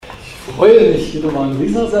freue mich, wieder mal in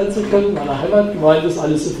Riesa sein zu können. Meine Heimatgemeinde ist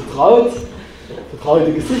alles so vertraut,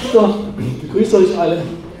 vertraute Gesichter. Ich begrüße euch alle,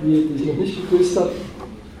 die ich noch nicht begrüßt habe.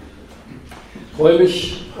 Ich freue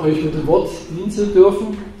mich, euch mit dem Wort dienen zu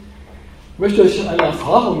dürfen. Ich möchte euch eine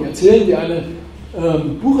Erfahrung erzählen, die eine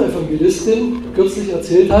Buchevangelistin kürzlich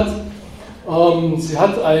erzählt hat. Sie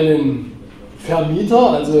hat einen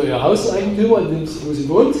Vermieter, also ihr Hauseigentümer, in dem wo sie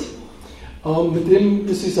wohnt. Mit dem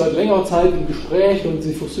ist sie seit längerer Zeit im Gespräch und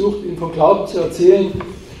sie versucht, ihn vom Glauben zu erzählen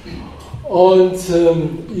und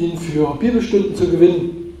ihn für Bibelstunden zu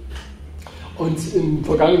gewinnen. Und im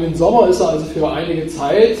vergangenen Sommer ist er also für einige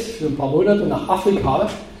Zeit, für ein paar Monate nach Afrika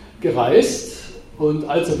gereist. Und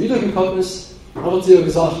als er wiedergekommen ist, hat er zu ihr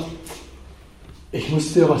gesagt, ich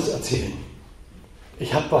muss dir was erzählen.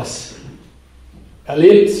 Ich habe was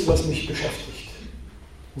erlebt, was mich beschäftigt.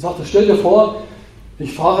 Und sagte, stell dir vor,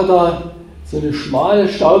 ich fahre da so eine schmale,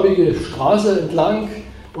 staubige Straße entlang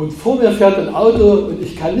und vor mir fährt ein Auto und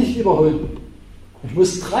ich kann nicht überholen. Ich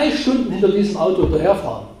muss 3 Stunden hinter diesem Auto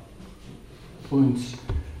hinterherfahren. Und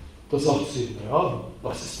da sagt sie, naja,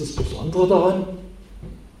 was ist das Besondere daran?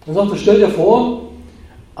 Dann sagt er, stell dir vor,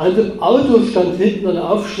 an dem Auto stand hinten eine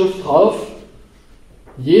Aufschrift drauf,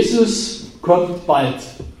 Jesus kommt bald.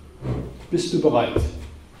 Bist du bereit?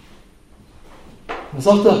 Dann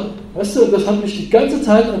sagt er, weißt du, das hat mich die ganze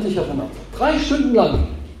Zeit an dich erinnert. 3 Stunden lang.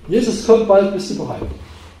 Jesus kommt bald, bist du bereit?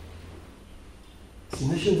 Ist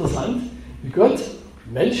nicht interessant, wie Gott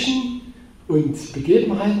Menschen und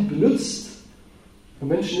Begebenheiten benutzt, um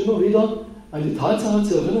Menschen immer wieder an die Tatsache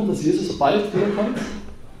zu erinnern, dass Jesus bald wiederkommt?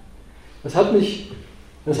 Das hat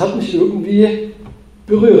mich irgendwie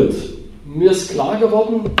berührt. Mir ist klar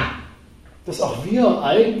geworden, dass auch wir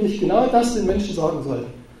eigentlich genau das den Menschen sagen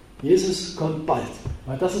sollten. Jesus kommt bald.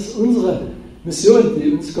 Weil das ist unsere Mission,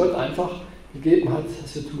 die uns Gott einfach gegeben hat,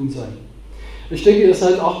 dass wir tun sollen. Ich denke, ihr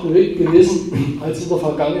seid auch bewegt gewesen, als in der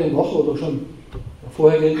vergangenen Woche oder schon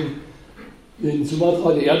vorhergehend in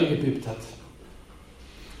Sumatra die Erde gebebt hat.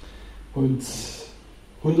 Und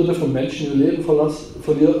Hunderte von Menschen ihr Leben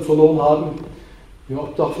verloren haben, ihr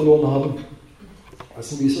Obdach verloren haben. Ich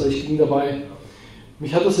weiß nicht, wie es euch ging dabei.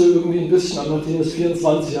 Mich hat das so irgendwie ein bisschen an Matthäus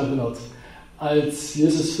 24 erinnert, als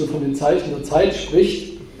Jesus so von den Zeichen der Zeit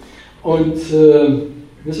spricht. Und mir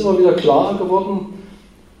ist immer wieder klarer geworden,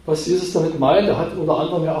 was Jesus damit meint. Er hat unter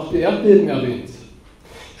anderem ja auch die Erdbeben erwähnt.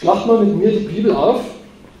 Schlagt mal mit mir die Bibel auf,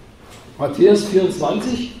 Matthäus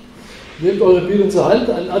 24. Nehmt eure Bibel zur Hand.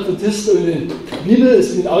 Ein Adventist ohne Bibel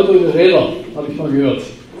ist wie ein Auto ohne Räder, habe ich mal gehört.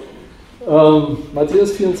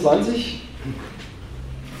 Matthäus 24.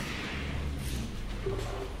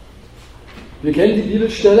 Wir kennen die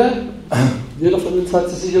Bibelstelle. Jeder von uns hat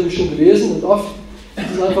sie sicherlich schon gelesen und oft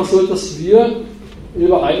ist es einfach so, dass wir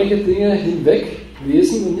über einige Dinge hinweg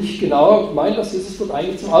lesen und nicht genau meinen, dass Jesus dort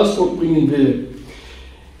eigentlich zum Ausdruck bringen will.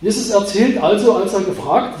 Jesus erzählt also, als er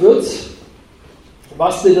gefragt wird,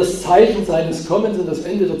 was denn das Zeichen seines Kommens und das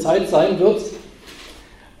Ende der Zeit sein wird,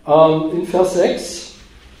 in Vers 6,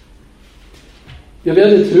 ihr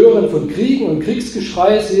werdet hören von Kriegen und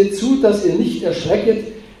Kriegsgeschrei, seht zu, dass ihr nicht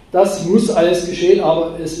erschrecket, das muss alles geschehen,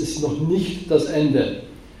 aber es ist noch nicht das Ende.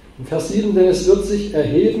 In Vers 7, denn es wird sich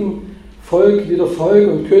erheben, Volk wieder Volk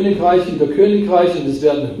und Königreich wieder Königreich und es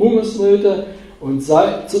werden Hungersnöte und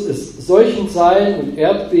Seuchen sein und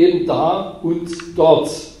Erdbeben da und dort.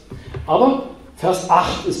 Aber Vers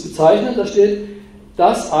 8 ist bezeichnend, da steht,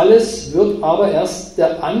 das alles wird aber erst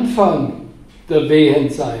der Anfang der Wehen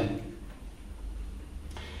sein.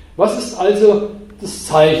 Was ist also das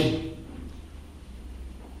Zeichen?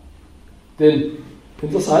 Denn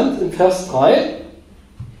interessant, in Vers 3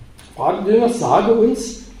 fragen wir uns, sage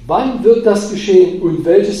uns, wann wird das geschehen und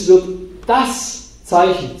welches wird das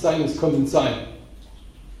Zeichen seines Kommens sein?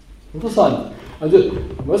 Interessant. Also,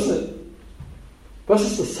 was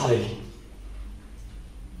ist das Zeichen?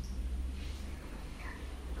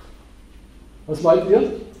 Was meint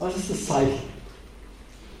ihr? Was ist das Zeichen?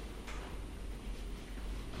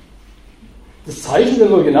 Das Zeichen, wenn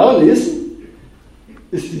wir genau lesen,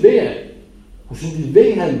 ist die Wehe. Das sind die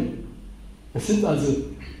Wehen. Das sind also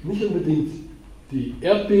nicht unbedingt die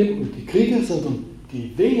Erdbeben und die Kriege, sondern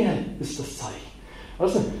die Wehe ist das Zeichen.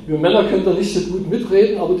 Weißt du, wir Männer können da nicht so gut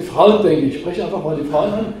mitreden, aber die Frauen, denke ich, spreche einfach mal die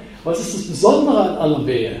Frauen an. Was ist das Besondere an einer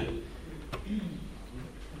Wehe?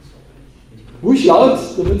 Ruhig laut,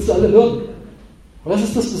 damit es alle hören. Was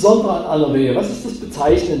ist das Besondere an einer Wehe? Was ist das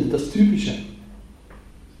Bezeichnende, das Typische?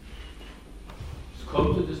 Es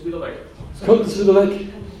kommt und ist wieder weg. Es kommt und ist wieder weg.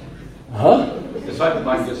 Aha. Das hat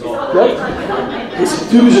man gesagt. Ja, das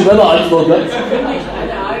ist typische Männerantwort. Ne?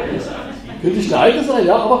 Könnte ich Leiter sein,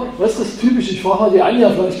 ja, aber was ist das typisch? Ich frage mal die Anja,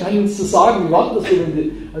 vielleicht kann die uns das sagen. Wie war das so,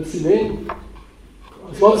 als die Wehen?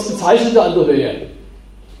 Was war das Bezeichnete an der Wehe?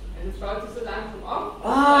 Es baut sich so langsam auf.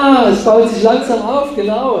 Ah, es baut sich langsam auf,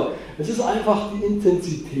 genau. Es ist einfach die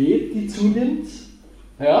Intensität, die zunimmt,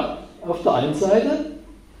 ja, auf der einen Seite,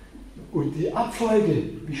 und die Abfolge,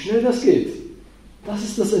 wie schnell das geht. Das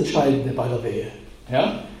ist das Entscheidende bei der Wehe.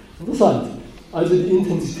 Ja? Interessant. Also die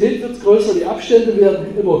Intensität wird größer, die Abstände werden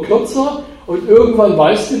immer kürzer und irgendwann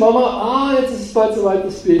weiß die Mama, jetzt ist es bald soweit,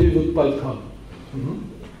 das Baby wird bald kommen.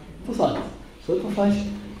 Interessant. Sollte man vielleicht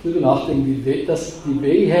drüber nachdenken, die Wehe,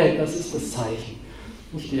 das ist das Zeichen.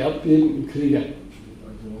 Nicht die Erdbeben und Kriege.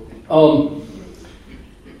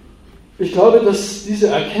 Ich glaube, dass diese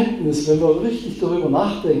Erkenntnis, wenn wir richtig darüber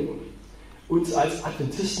nachdenken, uns als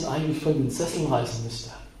Adventisten eigentlich von den Sesseln reißen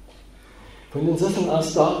müsste. Von den Sesseln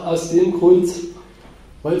aus dem Grund,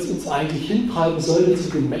 weil es uns eigentlich hintreiben sollte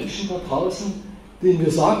zu den Menschen da draußen, denen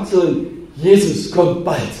wir sagen sollen, Jesus kommt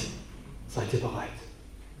bald. Seid ihr bereit?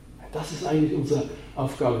 Das ist eigentlich unsere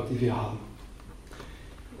Aufgabe, die wir haben.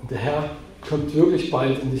 Und der Herr kommt wirklich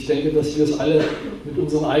bald, und ich denke, dass wir es alle mit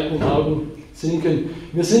unseren eigenen Augen sehen können.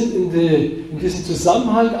 Mir sind in diesem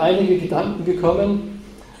Zusammenhang einige Gedanken gekommen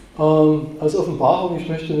aus Offenbarung. Ich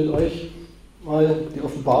möchte mit euch mal die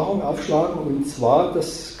Offenbarung aufschlagen, und zwar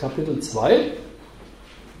das Kapitel 2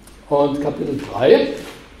 und Kapitel 3.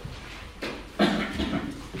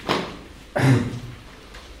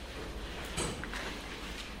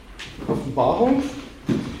 Offenbarung.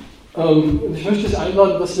 Und ich möchte dich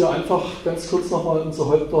einladen, dass wir einfach ganz kurz nochmal unsere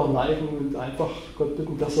Häupter neigen und einfach Gott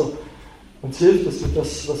bitten, dass er uns hilft, dass wir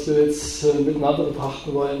das, was wir jetzt miteinander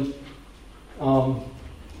betrachten wollen,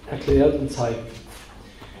 erklärt und zeigt.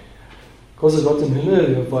 Großer Gott im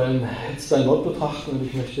Himmel, wir wollen jetzt dein Wort betrachten, und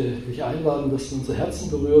ich möchte dich einladen, dass du unser Herzen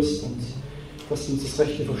berührst und dass du uns das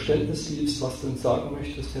rechte Verständnis gibst, was du uns sagen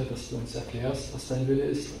möchtest, Herr, dass du uns erklärst, was dein Wille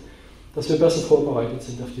ist, dass wir besser vorbereitet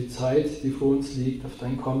sind auf die Zeit, die vor uns liegt, auf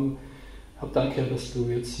dein Kommen. Hab Dank, Herr, dass du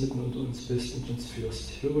jetzt mitten unter uns bist und uns führst.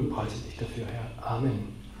 Ich lobe und preise dich dafür, Herr.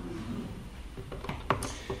 Amen.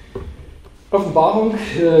 Offenbarung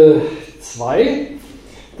 2,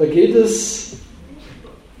 da geht es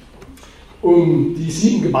um die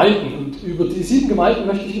 7 Gemeinden. Und über die 7 Gemeinden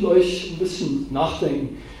möchte ich mit euch ein bisschen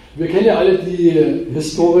nachdenken. Wir kennen ja alle die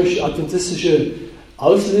historisch-adventistische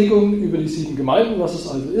Auslegung über die 7 Gemeinden, was es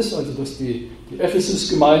also ist. Also, dass die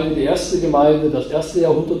Ephesus-Gemeinde, die erste Gemeinde, das erste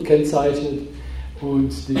Jahrhundert kennzeichnet, und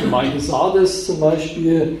die Gemeinde Sardes zum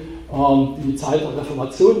Beispiel, die Zeit der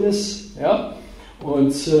Reformation ist. Ja?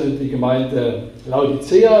 Und die Gemeinde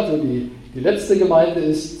Laodicea, so die letzte Gemeinde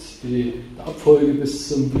ist, die der Abfolge bis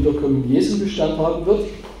zum Wiederkommen Jesu Bestand haben wird.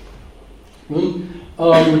 Nun,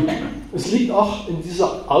 es liegt auch in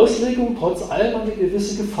dieser Auslegung trotz allem eine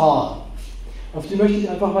gewisse Gefahr. Auf die möchte ich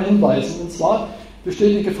einfach mal hinweisen. Und zwar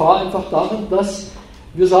besteht die Gefahr einfach darin, dass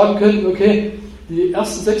wir sagen könnten, okay, die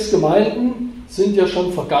ersten 6 Gemeinden sind ja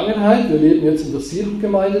schon Vergangenheit. Wir leben jetzt in der 7.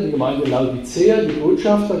 Gemeinde, die Gemeinde Laodicea, die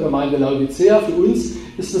Botschaft der Gemeinde Laodicea. Für uns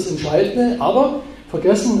ist das Entscheidende, aber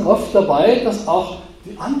vergessen oft dabei, dass auch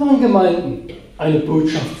die anderen Gemeinden eine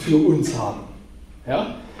Botschaft für uns haben.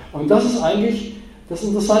 Ja? Und das ist eigentlich das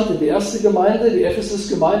Interessante. Die erste Gemeinde, die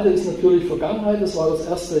Ephesus-Gemeinde, ist natürlich Vergangenheit, das war das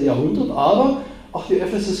erste Jahrhundert, aber auch die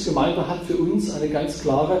Ephesus-Gemeinde hat für uns eine ganz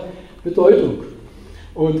klare Bedeutung.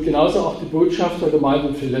 Und genauso auch die Botschaft der Gemeinde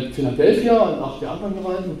in Philadelphia und auch die anderen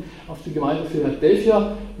Gemeinden. Auf die Gemeinde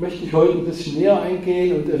Philadelphia möchte ich heute ein bisschen näher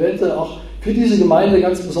eingehen und eventuell auch für diese Gemeinde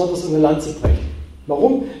ganz besonders eine Lanze brechen.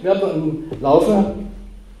 Warum? Werden wir im Laufe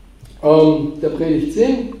der Predigt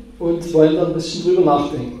sehen und wollen dann ein bisschen drüber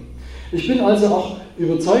nachdenken. Ich bin also auch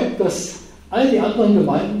überzeugt, dass all die anderen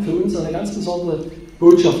Gemeinden für uns eine ganz besondere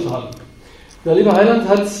Botschaft haben. Der liebe Heiland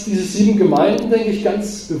hat diese 7 Gemeinden, denke ich,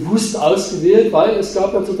 ganz bewusst ausgewählt, weil es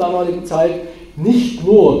gab ja zur damaligen Zeit nicht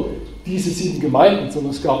nur diese 7 Gemeinden,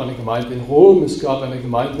 sondern es gab eine Gemeinde in Rom, es gab eine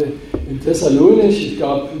Gemeinde in Thessalonich, es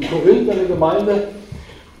gab in Korinth eine Gemeinde.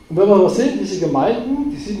 Und wenn wir mal sehen, diese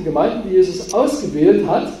Gemeinden, die 7 Gemeinden, die Jesus ausgewählt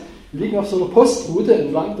hat, liegen auf so einer Postroute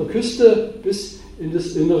entlang der Küste bis in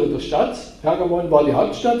das Innere der Stadt. Pergamon war die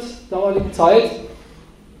Hauptstadt der damaligen Zeit.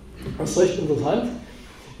 Das ist recht interessant.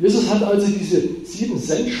 Jesus hat also diese 7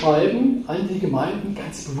 Sendschreiben an die Gemeinden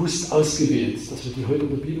ganz bewusst ausgewählt, dass wir die heute in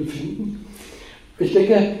der Bibel finden. Ich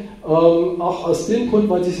denke, auch aus dem Grund,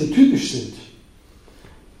 weil sie so typisch sind.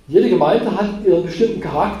 Jede Gemeinde hat ihren bestimmten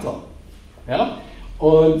Charakter. Ja?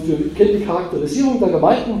 Und wir kennen die Charakterisierung der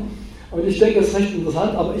Gemeinden. Und ich denke, das ist recht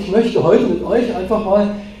interessant. Aber ich möchte heute mit euch einfach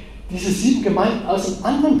mal diese 7 Gemeinden aus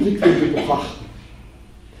einem anderen Blickwinkel betrachten.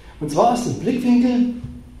 Und zwar aus dem Blickwinkel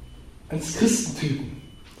eines Christentypen.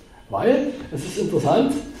 Weil, es ist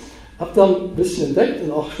interessant, habt ihr ein bisschen entdeckt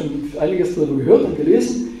und auch schon einiges darüber gehört und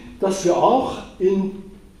gelesen, dass wir auch in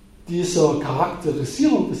dieser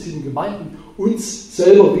Charakterisierung der 7 Gemeinden uns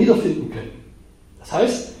selber wiederfinden können. Das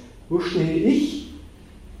heißt, wo stehe ich?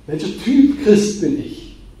 Welcher Typ Christ bin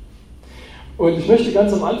ich? Und ich möchte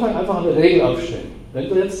ganz am Anfang einfach eine Regel aufstellen. Wenn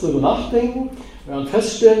wir jetzt darüber nachdenken, wir werden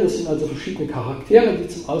feststellen, das sind also verschiedene Charaktere, die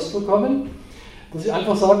zum Ausdruck kommen, dass ich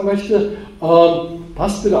einfach sagen möchte,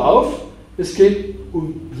 passt bitte auf, es geht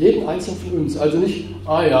um jeden Einzelnen von uns. Also nicht,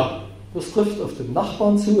 das trifft auf den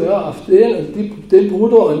Nachbarn zu, ja, auf den und den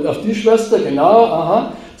Bruder und auf die Schwester, genau,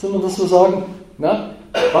 aha, sondern dass wir sagen,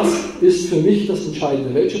 was ist für mich das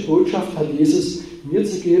Entscheidende? Welche Botschaft hat Jesus mir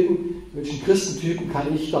zu geben? Welchen Christentypen kann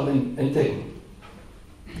ich darin entdecken?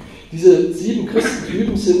 Diese 7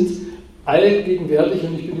 Christentypen sind allgegenwärtig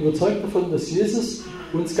und ich bin überzeugt davon, dass Jesus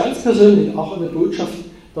uns ganz persönlich auch eine Botschaft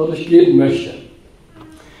dadurch geben möchte.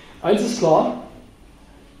 Eins ist klar,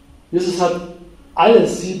 Jesus hat alle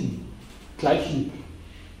 7 gleich lieb.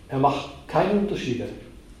 Er macht keine Unterschiede.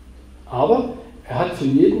 Aber er hat für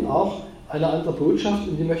jeden auch eine andere Botschaft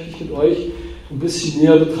und die möchte ich mit euch ein bisschen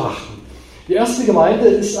näher betrachten. Die erste Gemeinde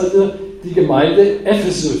ist also die Gemeinde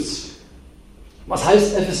Ephesus. Was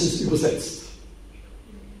heißt Ephesus übersetzt?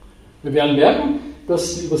 Wir werden merken,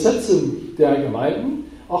 dass die Übersetzung der Gemeinden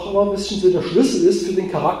auch immer ein bisschen so der Schlüssel ist für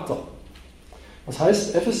den Charakter. Was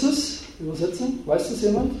heißt Ephesus übersetzen? Weiß das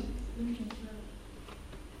jemand?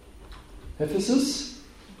 Ephesus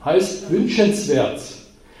heißt wünschenswert.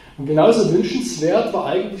 Und genauso wünschenswert war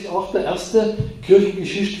eigentlich auch der erste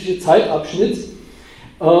kirchengeschichtliche Zeitabschnitt,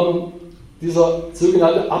 dieser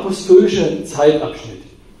sogenannte apostolische Zeitabschnitt.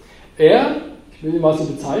 Ich will ihn mal so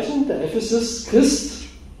bezeichnen, der Ephesus-Christ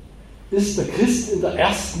ist der Christ in der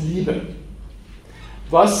ersten Liebe.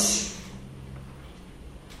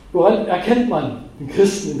 Woran erkennt man den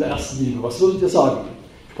Christen in der ersten Liebe? Was würdet ihr sagen?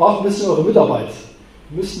 Ich brauche ein bisschen eure Mitarbeit.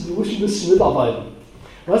 Wir müssen ruhig ein bisschen mitarbeiten.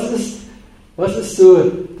 Was ist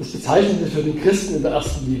so das Bezeichnende für den Christen in der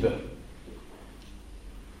ersten Liebe?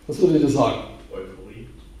 Was würdet ihr sagen? Euphorie.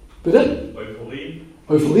 Bitte? Euphorie.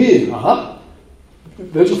 Euphorie, aha.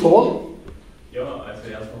 Welche Form? Ja, also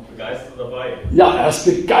er ist noch begeistert dabei. Ja, er ist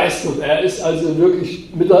begeistert. Er ist also wirklich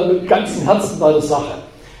mit ganzem Herzen bei der Sache.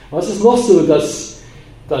 Was ist noch so das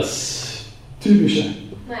Typische?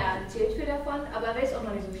 Naja, er erzählt viel davon, aber er weiß auch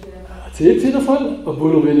noch nicht so viel davon. Er erzählt viel davon,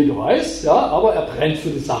 obwohl er weniger weiß, ja, aber er brennt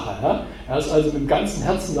für die Sache. Ja. Er ist also mit dem ganzen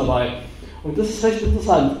Herzen dabei. Und das ist recht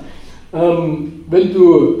interessant. Wenn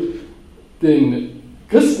du den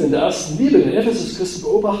Christen in der ersten Liebe, den Ephesus-Christen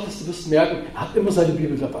beobachtest, du wirst merken, er hat immer seine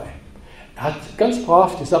Bibel dabei. Er hat ganz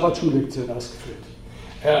brav die Sabbatschullektion ausgefüllt.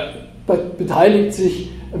 Er beteiligt sich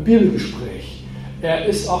am Bibelgespräch. Er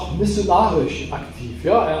ist auch missionarisch aktiv.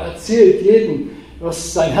 Ja? Er erzählt jedem,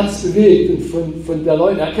 was sein Herz bewegt und von der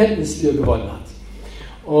neuen Erkenntnis, die er gewonnen hat.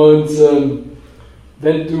 Und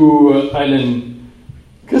wenn du einen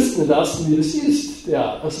Christen in der ersten Liebe siehst,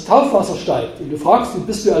 der aus dem Taufwasser steigt und du fragst ihn,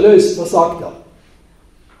 bist du erlöst, was sagt er?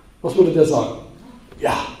 Was würde der sagen?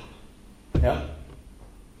 Ja. Ja.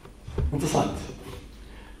 Interessant.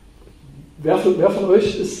 Wer von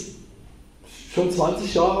euch ist schon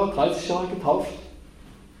 20 Jahre, 30 Jahre getauft?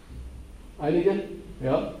 Einige?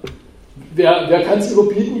 Ja. Wer kann es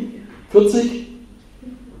überbieten? 40?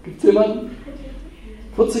 Gibt es jemanden?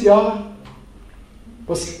 40 Jahre?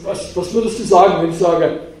 Was würdest du sagen, wenn ich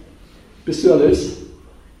sage, bist du erlöst?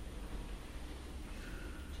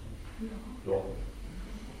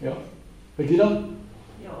 Ja. Regina?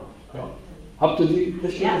 Ja. Habt ihr die richtige?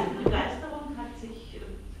 Die erste Begeisterung hat sich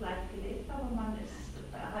vielleicht gelebt, aber man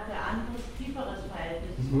hat ein anderes, tieferes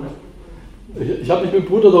Verhältnis zu Gott gefunden. Ich habe mich mit dem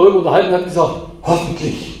Bruder darüber unterhalten und habe gesagt,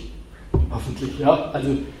 hoffentlich, ja. Also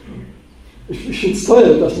ich finde es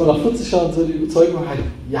toll, dass man nach 40 Jahren so die Überzeugung hat,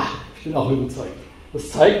 ja, ich bin auch überzeugt. Das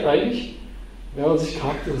zeigt eigentlich, wenn man sich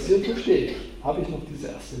charakterisiert, wo stehe ich? Habe ich noch diese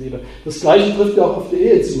erste Liebe? Das Gleiche trifft ja auch auf die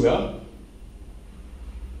Ehe zu, ja.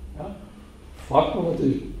 Ja? Fragt man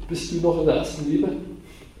natürlich, bist du noch in der ersten Liebe?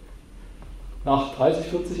 Nach 30,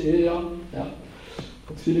 40 Ehejahren? Ja.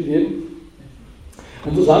 Hat es viele gegeben.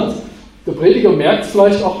 Interessant, der Prediger merkt es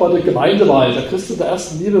vielleicht auch bei der Gemeindewahl. Der Christ in der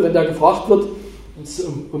ersten Liebe, wenn der gefragt wird, wenn es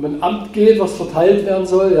um ein Amt geht, was verteilt werden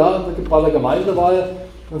soll, ja, bei der Gemeindewahl,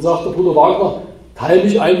 dann sagt der Bruder Wagner, teile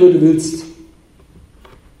mich ein, wo du willst.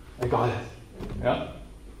 Egal. Ja.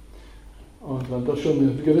 Und wenn das schon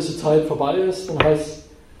eine gewisse Zeit vorbei ist, dann heißt es,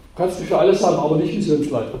 du kannst mich für alles haben, aber nicht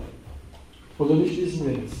Missionsleiter. Oder nicht diesen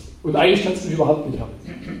Dienst. Und eigentlich kannst du mich überhaupt nicht haben.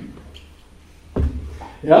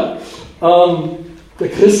 Ja? Der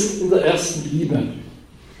Christ in der ersten Liebe.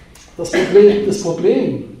 Das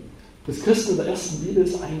Problem des Christen in der ersten Liebe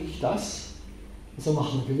ist eigentlich das, dass er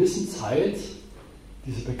nach einer gewissen Zeit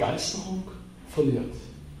diese Begeisterung verliert.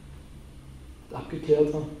 Wird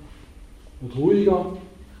abgeklärter, wird ruhiger.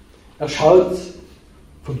 Er schaut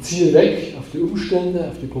vom Ziel weg auf die Umstände,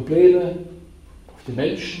 auf die Probleme, auf die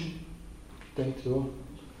Menschen. Denkt, ja,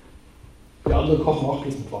 die anderen kochen auch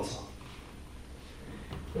bloß mit Wasser.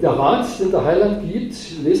 Der Rat, den der Heiland gibt,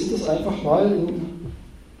 lest es einfach mal in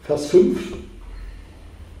Vers 5,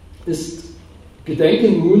 ist: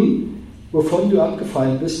 Gedenke nun, wovon du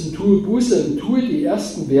abgefallen bist, und tue Buße und tue die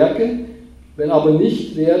ersten Werke, wenn aber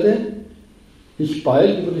nicht, werde ich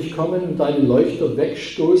bald über dich kommen und deinen Leuchter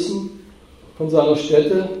wegstoßen von seiner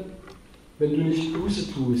Stätte, wenn du nicht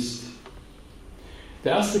Buße tust.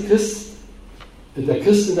 Der Christ in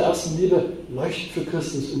der ersten Liebe leuchtet für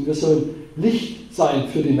Christus und wir sollen Licht sein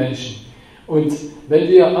für die Menschen. Und wenn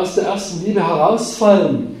wir aus der ersten Liebe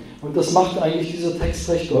herausfallen, und das macht eigentlich dieser Text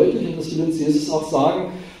recht deutlich, und das will uns Jesus auch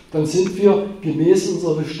sagen, dann sind wir gemäß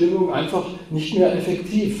unserer Bestimmung einfach nicht mehr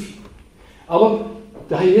effektiv. Aber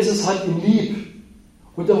der Herr Jesus hat ihn lieb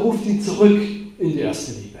und er ruft ihn zurück in die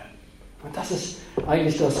erste Liebe. Und das ist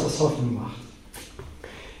eigentlich das, was Hoffnung macht.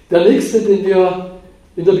 Der nächste, den wir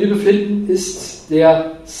in der Bibel finden, ist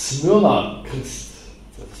der Smyrna-Christ.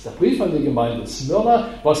 Das ist der Brief an die Gemeinde Smyrna.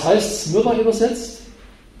 Was heißt Smyrna übersetzt?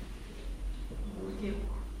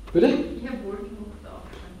 Bitte?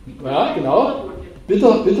 Ja, genau.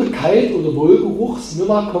 Bitterkeit oder Wohlgeruch.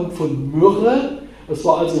 Smyrna kommt von Myrrhe. Das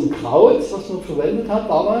war also ein Kraut, was man verwendet hat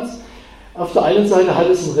damals. Auf der einen Seite hat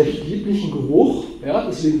es einen recht lieblichen Geruch, ja,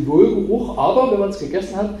 deswegen Wohlgeruch, aber wenn man es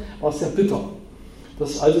gegessen hat, war es sehr bitter.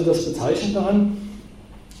 Das ist also das Bezeichnende daran.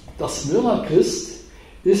 Der Smyrna-Christ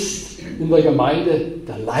ist in der Gemeinde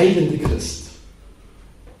der leidende Christ.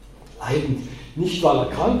 Leidend. Nicht, weil er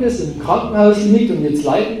krank ist, im Krankenhaus liegt und jetzt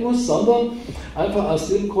leiden muss, sondern einfach aus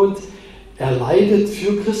dem Grund, er leidet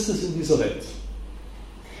für Christus in dieser Welt.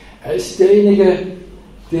 Er ist derjenige,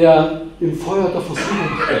 der im Feuer der Versuchung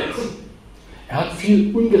steht. Er hat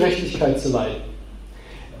viel Ungerechtigkeit zu leiden.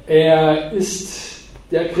 Er ist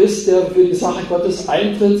der Christ, der für die Sache Gottes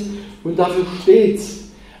eintritt und dafür steht.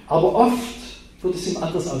 Aber oft wird es ihm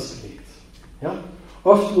anders ausgelegt. Ja?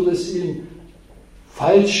 Oft wird es ihm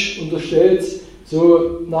falsch unterstellt,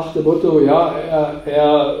 so nach dem Motto, ja,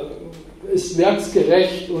 er ist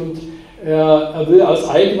werksgerecht und er will aus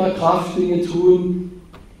eigener Kraft Dinge tun.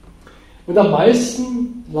 Und am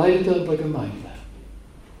meisten leidet er in der Gemeinde.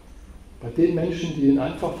 Bei den Menschen, die ihn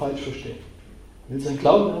einfach falsch verstehen. Er will seinen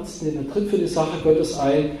Glauben ernst nehmen, er tritt für die Sache Gottes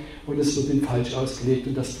ein und es wird ihm falsch ausgelegt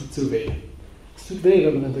und das tut so weh. Es tut weh,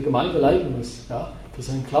 wenn man in der Gemeinde leiden muss, ja, für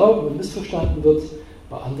seinen Glauben und missverstanden wird.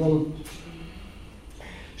 Bei anderen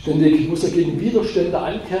ständig muss er gegen Widerstände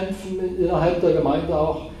ankämpfen, innerhalb der Gemeinde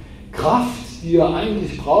auch. Kraft, die er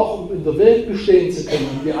eigentlich braucht, um in der Welt bestehen zu können,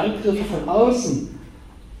 um die Angriffe von außen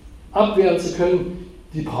abwehren zu können,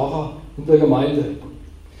 die braucht er in der Gemeinde.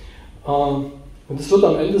 Und es wird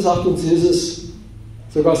am Ende, sagt uns Jesus,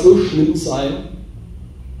 sogar so schlimm sein,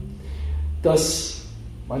 dass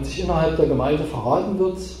man sich innerhalb der Gemeinde verraten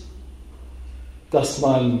wird, dass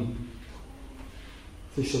man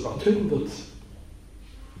sich sogar töten wird.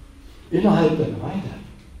 Innerhalb der Gemeinde.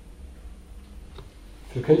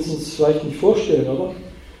 Wir können es uns vielleicht nicht vorstellen, oder?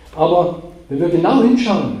 Aber wenn wir genau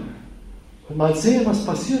hinschauen und mal sehen, was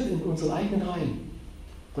passiert in unseren eigenen Reihen,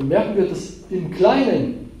 dann merken wir, dass im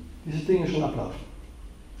Kleinen diese Dinge schon ablaufen.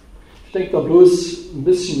 Ich denke da bloß ein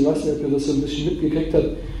bisschen, ich weiß nicht, ob ihr das so ein bisschen mitgekriegt habt,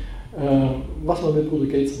 was man mit Bruder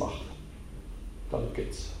Gates macht. Damit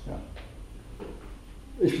geht's. Ja.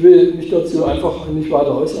 Ich will mich dazu einfach nicht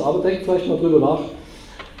weiter äußern, aber denkt vielleicht mal drüber nach.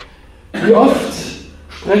 Wie oft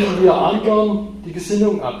sprechen wir anderen die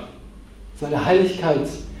Gesinnung ab, seine Heiligkeit,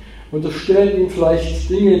 unterstellen ihm vielleicht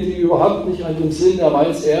Dinge, die überhaupt nicht an dem Sinn, er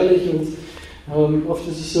meint es ehrlich, und oft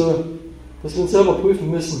ist es so, dass wir uns selber prüfen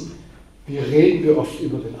müssen, wie reden wir oft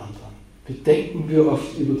über den anderen, wie denken wir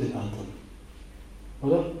oft über den anderen,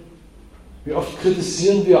 oder? Wie oft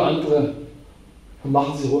kritisieren wir andere und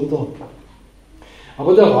machen sie runter.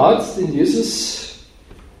 Aber der Rat, den Jesus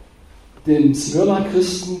den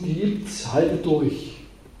Smyrna-Christen gibt, halte durch.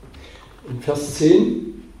 In Vers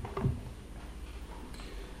 10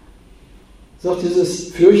 sagt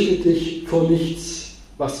Jesus, fürchte dich vor nichts,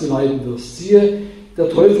 was du leiden wirst. Siehe, der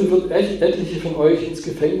Teufel wird etliche von euch ins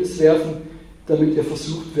Gefängnis werfen, damit ihr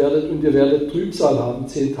versucht werdet und ihr werdet Trübsal haben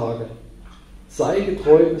 10 Tage. Sei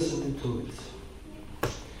getreu bis in den Tod.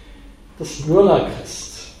 Das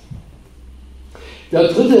Smyrna-Christ. Der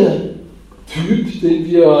dritte Typ, den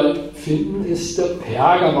wir finden, ist der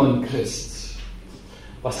Pergamon-Christ.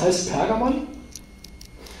 Was heißt Pergamon?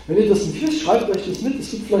 Wenn ihr das nicht wisst, schreibt euch das mit.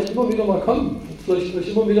 Es wird vielleicht immer wieder mal kommen. Es wird vielleicht euch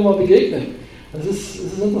immer wieder mal begegnen. Das ist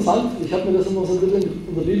interessant. Ich habe mir das immer so ein bisschen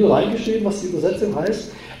in der Bibel reingeschrieben, was die Übersetzung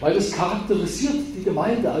heißt, weil das charakterisiert die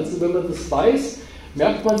Gemeinde. Also wenn man das weiß,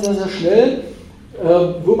 merkt man sehr, sehr schnell,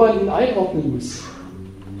 wo man ihn einordnen muss.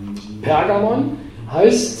 Pergamon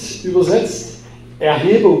heißt übersetzt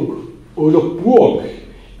Erhebung oder Burg,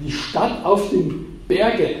 die Stadt auf dem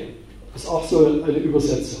Berge. Das ist auch so eine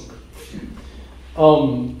Übersetzung.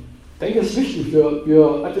 Ich denke, das ist wichtig.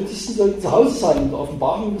 Wir Adventisten sollten zu Hause sein in der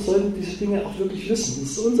Offenbarung. Wir sollten diese Dinge auch wirklich wissen.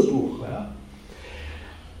 Das ist unser Buch. Ja.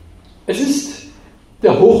 Es ist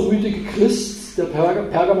der hochmütige Christ, der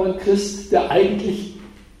Pergamon-Christ, der eigentlich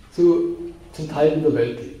so zum Teil in der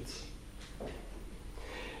Welt lebt.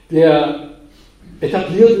 Der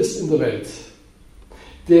etabliert ist in der Welt.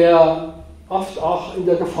 Der oft auch in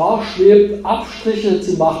der Gefahr schwebt, Abstriche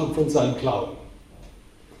zu machen von seinem Glauben.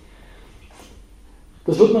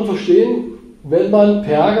 Das wird man verstehen, wenn man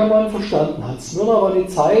Pergamon verstanden hat. Smyrna war die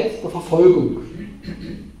Zeit der Verfolgung.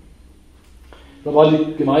 Da war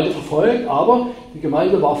die Gemeinde verfolgt, aber die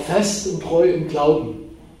Gemeinde war fest und treu im Glauben.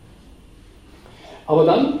 Aber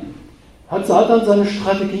dann hat Satan seine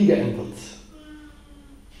Strategie geändert.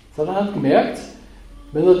 Satan hat gemerkt,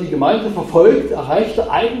 wenn er die Gemeinde verfolgt, erreicht er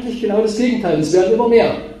eigentlich genau das Gegenteil. Es werden immer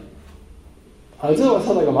mehr. Also, was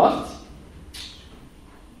hat er gemacht?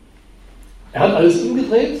 Er hat alles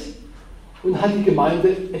umgedreht und hat die Gemeinde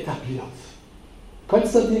etabliert.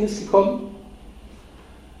 Konstantin ist gekommen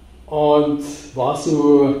und war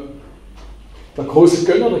so der große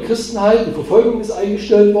Gönner der Christenheit. Die Verfolgung ist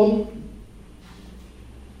eingestellt worden.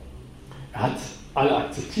 Er hat alle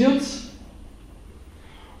akzeptiert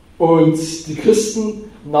und die Christen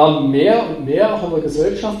nahmen mehr und mehr auch in der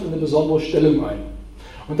Gesellschaft eine besondere Stellung ein.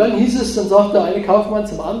 Und dann hieß es, dann sagte der eine Kaufmann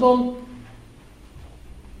zum anderen,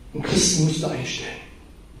 einen Christen musst du einstellen.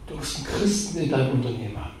 Du musst einen Christen in deinem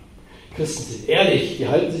Unternehmen haben. Christen sind ehrlich, die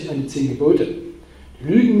halten sich an die 10 Gebote. Die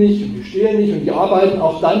lügen nicht und die stehlen nicht und die arbeiten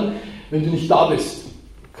auch dann, wenn du nicht da bist.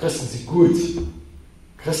 Christen sind gut.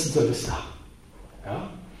 Christen solltest du haben. Ja?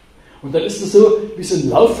 Und dann ist es so wie so ein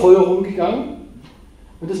Lauffeuer rumgegangen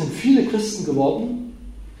und es sind viele Christen geworden,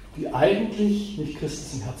 die eigentlich nicht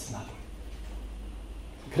Christus im Herzen hatten.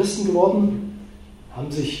 Christen geworden,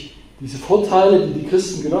 haben sich diese Vorteile, die die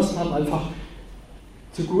Christen genossen haben, einfach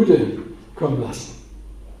zugute kommen lassen.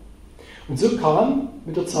 Und so kam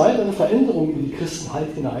mit der Zeit eine Veränderung in die Christenheit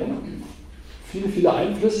hinein. Viele, viele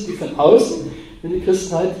Einflüsse, die von außen in die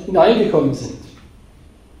Christenheit hineingekommen sind.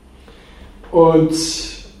 Und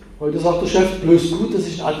heute sagt der Chef, bloß gut, dass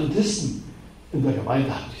ich einen Adventisten in der Gemeinde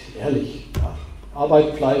habe. Die sind ehrlich, ja,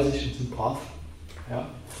 arbeiten fleißig und sind brav. Ja.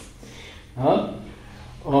 Ja.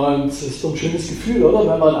 Und es ist doch ein schönes Gefühl, oder?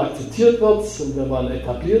 Wenn man akzeptiert wird und wenn man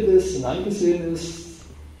etabliert ist und angesehen ist.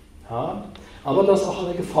 Ja. Aber das ist auch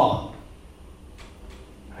eine Gefahr.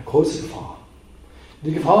 Eine große Gefahr.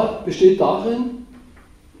 Die Gefahr besteht darin,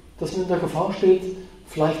 dass man in der Gefahr steht,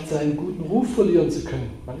 vielleicht seinen guten Ruf verlieren zu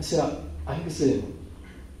können. Man ist ja angesehen.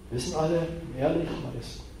 Wissen alle, ehrlich, man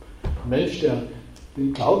ist ein Mensch, der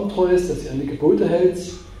dem Glauben treu ist, der sich an die Gebote hält.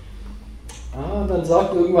 Ja, dann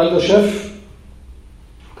sagt irgendwann der Chef,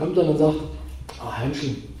 kommt dann und sagt,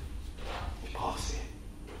 Heinzel, ich brauche Sie.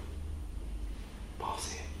 Ich brauche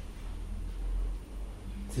Sie.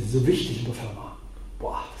 Sie sind so wichtig in der Firma.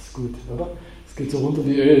 Boah, das ist gut, oder? Es geht so runter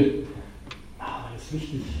wie Öl. Man ist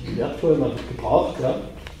wichtig, wertvoll, man wird gebraucht. Ja.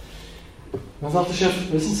 Dann sagt der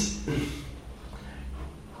Chef, wissen Sie,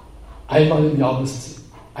 einmal im Jahr müssen Sie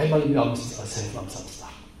aushelfen am Samstag.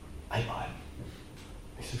 Einmal.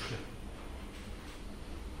 Nicht so schlimm.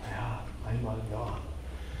 Naja, einmal im Jahr.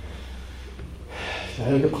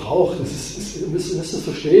 Ja, gebraucht, ihr müsst das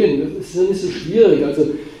verstehen, das ist ja nicht so schwierig. Also,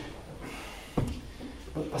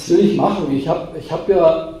 was will ich machen? Ich hab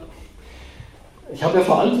ja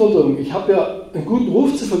Verantwortung, ich habe ja einen guten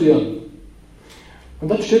Ruf zu verlieren. Und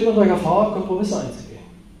dann steht man in der Gefahr, Kompromisse einzugehen.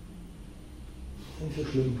 Das ist nicht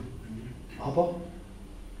so schlimm. Aber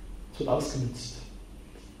es wird ausgenutzt.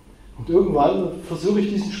 Und irgendwann versuche ich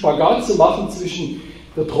diesen Spagat zu machen zwischen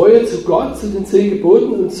der Treue zu Gott, zu den 10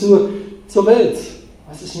 Geboten und zur Welt.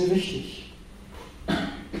 Was ist mir wichtig?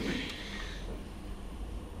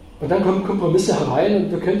 Und dann kommen Kompromisse herein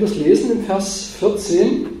und wir können das lesen im Vers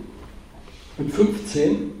 14 und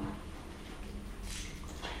 15.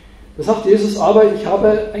 Da sagt Jesus, aber ich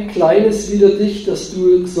habe ein kleines wider dich, dass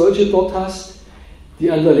du solche dort hast,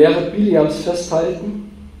 die an der Lehre Biliams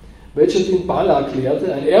festhalten, welcher den Balak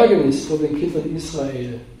lehrte, ein Ärgernis vor den Kindern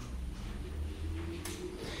Israel.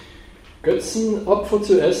 Götzenopfer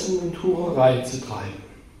zu essen und Hurerei zu treiben.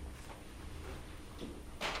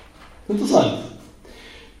 Interessant.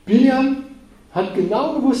 Biliam hat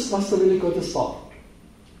genau gewusst, was der Wille Gottes war.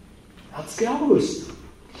 Er hat es genau gewusst.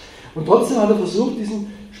 Und trotzdem hat er versucht,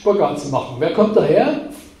 diesen Spagat zu machen. Wer kommt daher?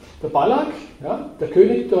 Der Balak, ja, der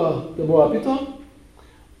König der Moabiter,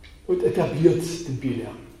 und etabliert den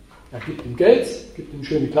Biliam. Er gibt ihm Geld, gibt ihm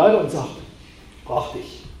schöne Kleider und sagt, brauch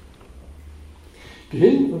dich. Geh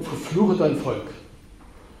hin und verfluche dein Volk.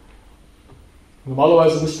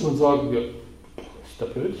 Normalerweise müsste man sagen, ja, ist der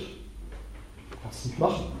blöd? Kannst du nicht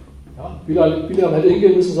machen. Ja, Biliam hätte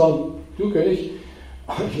hingehen müssen und sagen, du König,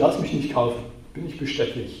 ich lasse mich nicht kaufen, bin ich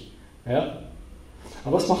bestechlich. Ja?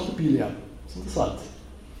 Aber was macht der Biliam? Das ist interessant.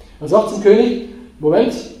 Er sagt zum König,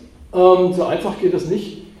 Moment, so einfach geht das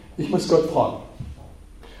nicht, ich muss Gott fragen.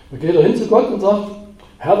 Dann geht er hin zu Gott und sagt,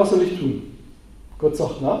 Herr, was soll ich tun? Gott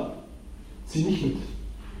sagt, na, zieh nicht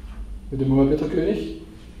mit dem Moabiter-König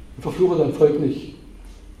und verfluche dein Volk nicht.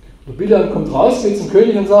 Und Biliam kommt raus, geht zum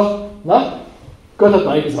König und sagt, na, Gott hat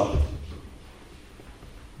Nein gesagt.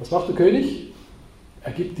 Was macht der König?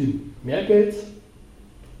 Er gibt ihm mehr Geld,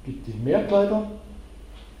 gibt ihm mehr Kleider,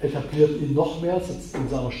 etabliert ihn noch mehr, setzt in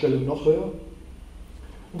seiner Stellung noch höher.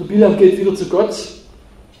 Und der Biliam geht wieder zu Gott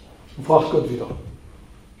und fragt Gott wieder.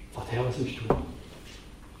 Sagt, Herr, was soll ich tun?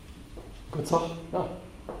 Gott sagt, ja.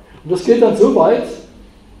 Und das geht dann so weit,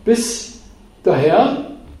 bis der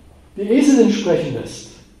Herr die Eselin sprechen lässt.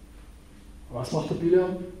 Und was macht der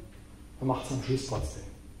Biliam? Er macht es am Schluss trotzdem.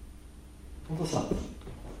 Interessant.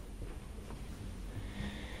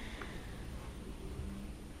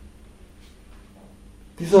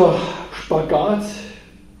 Dieser Spagat,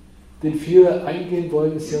 den viele eingehen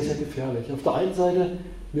wollen, ist sehr, sehr gefährlich. Auf der einen Seite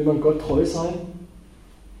will man Gott treu sein,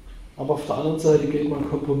 aber auf der anderen Seite geht man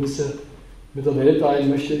Kompromisse mit der Welt ein,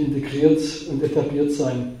 möchte integriert und etabliert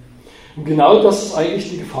sein. Und genau das ist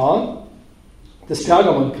eigentlich die Gefahr des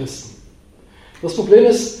Pergamon-Christen. Das Problem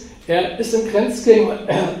ist, er ist ein Grenzgänger,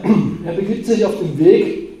 er begibt sich auf den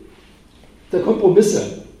Weg der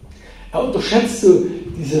Kompromisse. Er unterschätzt so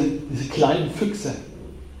diese kleinen Füchse,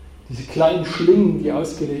 diese kleinen Schlingen, die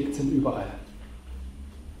ausgelegt sind überall.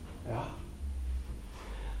 Ja.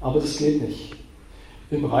 Aber das geht nicht.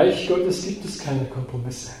 Im Reich Gottes gibt es keine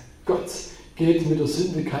Kompromisse. Gott geht mit der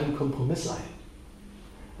Sünde keinen Kompromiss ein.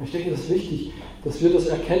 Und ich denke, das ist wichtig, dass wir das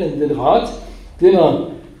erkennen. Den Rat, den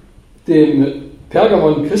er dem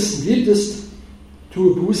Pergamon-Christen gibt, ist,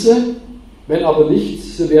 tue Buße, wenn aber nicht,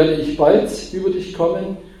 so werde ich bald über dich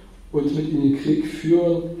kommen und mit ihnen Krieg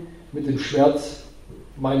führen mit dem Schwert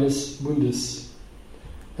meines Mundes.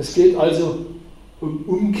 Es geht also um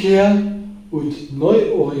Umkehr und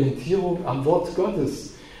Neuorientierung am Wort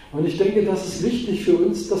Gottes. Und ich denke, das ist wichtig für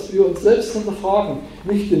uns, dass wir uns selbst hinterfragen.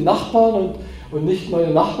 Nicht den Nachbarn und nicht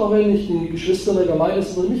meine Nachbarin, nicht die Geschwister in der Gemeinde,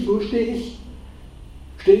 sondern mich, wo stehe ich?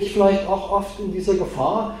 Stehe ich vielleicht auch oft in dieser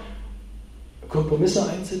Gefahr, Kompromisse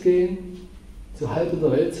einzugehen, zu halb in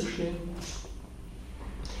der Welt zu stehen?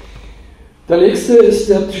 Der nächste ist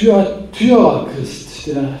der Thyatira-Christ.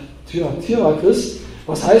 Der Thyatira-Christ.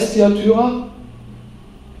 Was heißt Thyatira?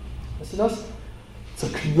 Weißt du das?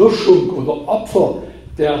 Zerknirschung oder Opfer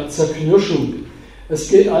der Zerknirschung. Es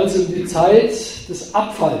geht also um die Zeit des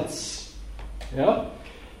Abfalls. Ja?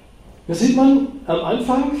 Hier sieht man am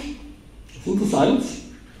Anfang, das ist interessant,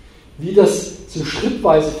 wie das so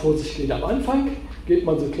schrittweise vor sich geht. Am Anfang geht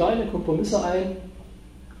man so kleine Kompromisse ein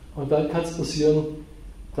und dann kann es passieren,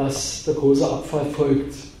 dass der große Abfall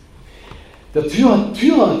folgt. Der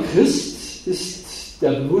Thyatira-Christ ist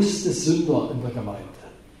der bewusste Sünder in der Gemeinde.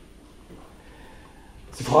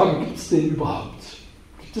 Sie fragen, gibt es den überhaupt?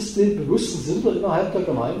 Gibt es den bewussten Sünder innerhalb der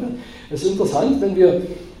Gemeinde? Es ist interessant, wenn wir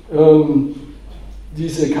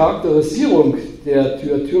diese Charakterisierung der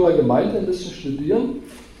Thyatira-Gemeinde ein bisschen studieren,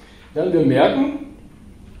 werden wir merken,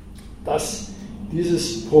 dass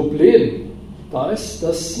dieses Problem da ist,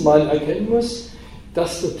 dass man erkennen muss,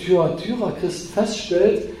 dass der Thyatira-Christ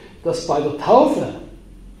feststellt, dass bei der Taufe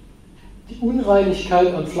die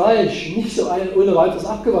Unreinigkeit am Fleisch nicht so ohne weiteres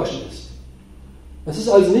abgewaschen ist. Es ist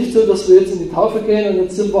also nicht so, dass wir jetzt in die Taufe gehen und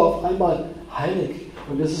jetzt sind wir auf einmal heilig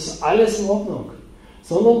und es ist alles in Ordnung,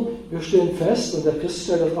 sondern wir stellen fest, und der Christ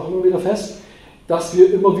stellt das auch immer wieder fest, dass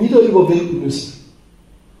wir immer wieder überwinden müssen.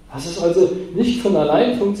 Dass es also nicht von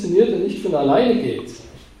allein funktioniert und nicht von alleine geht.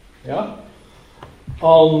 Ja?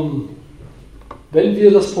 Wenn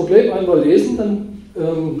wir das Problem einmal lesen,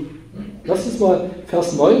 dann lasst uns mal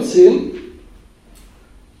Vers 19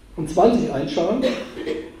 und 20 einschauen.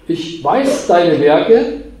 Ich weiß deine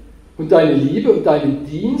Werke und deine Liebe und deinen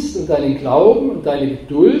Dienst und deinen Glauben und deine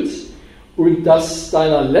Geduld und dass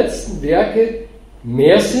deiner letzten Werke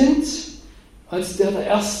mehr sind als der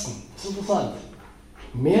ersten. Das ist interessant.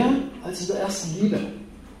 Mehr als in der ersten Liebe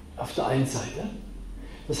auf der einen Seite.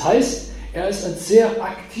 Das heißt, er ist ein sehr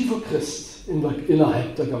aktiver Christ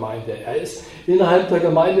innerhalb der Gemeinde. Er ist innerhalb der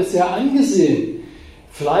Gemeinde sehr angesehen.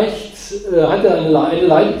 Vielleicht hat er eine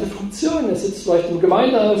leitende Funktion. Er sitzt vielleicht im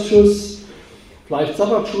Gemeindeausschuss, vielleicht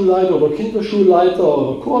Sabbatschulleiter oder Kinderschulleiter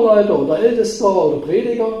oder Chorleiter oder Ältester oder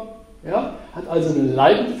Prediger. Ja? Hat also eine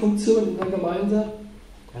leitende Funktion in der Gemeinde.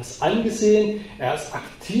 Er ist angesehen, er ist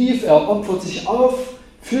aktiv, er opfert sich auf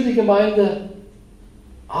für die Gemeinde.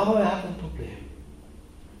 Aber er hat ein Problem.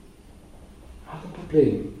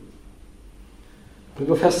 Wenn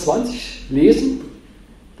wir Vers 20 lesen,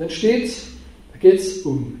 dann steht, da geht es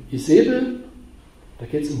um Isabel, da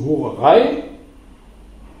geht es um Hurerei,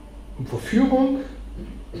 um Verführung,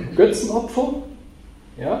 um Götzenopfer.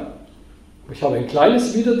 Ja? Ich habe ein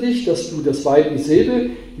kleines wider dich, dass du das Weib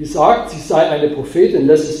Isabel, die sagt, sie sei eine Prophetin,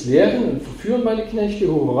 lässt es lehren und verführen meine Knechte,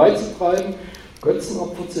 Hurerei zu treiben,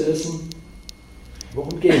 Götzenopfer zu essen.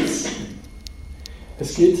 Worum geht's?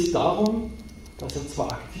 Es geht darum, dass er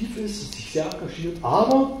zwar aktiv ist und sich sehr engagiert,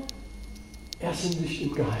 aber er sündigt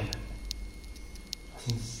im Geheimen.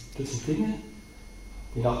 Das sind Dinge,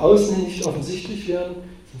 die nach außen hin nicht offensichtlich werden,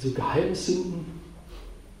 das sind so geheime Sünden.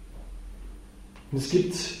 Und es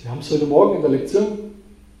gibt, wir haben es heute Morgen in der Lektion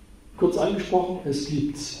kurz angesprochen, es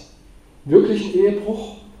gibt wirklichen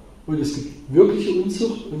Ehebruch und es gibt wirkliche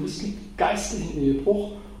Unzucht und es gibt geistlichen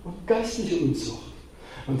Ehebruch und geistliche Unzucht.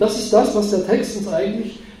 Und das ist das, was der Text uns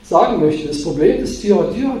eigentlich sagen möchte. Das Problem des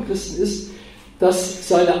Thyatira-Christen ist, dass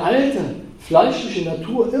seine alte, fleischliche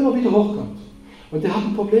Natur immer wieder hochkommt. Und er hat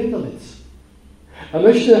ein Problem damit. Er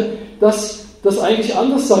möchte, dass das eigentlich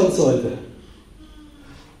anders sein sollte.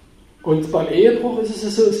 Und beim Ehebruch ist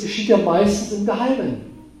es so, es geschieht ja meistens im Geheimen.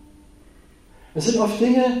 Es sind oft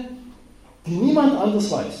Dinge, die niemand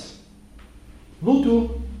anders weiß. Nur du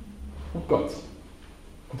und Gott.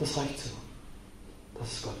 Und das reicht so,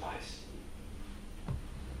 dass es Gott weiß.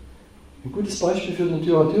 Ein gutes Beispiel für den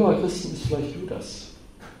Thyatira-Christen ist vielleicht Judas.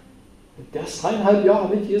 Der ist 3,5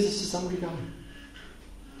 Jahre mit Jesus zusammengegangen.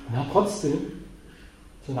 Und er hat trotzdem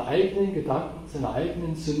seine eigenen Gedanken, seine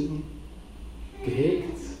eigenen Sünden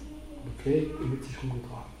gehegt, gepflegt und mit sich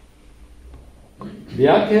rumgetragen.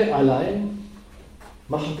 Werke allein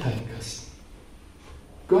machen keinen Christen.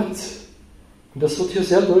 Gott, und das wird hier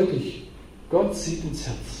sehr deutlich, Gott sieht ins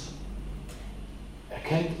Herz. Er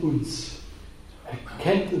kennt uns. Er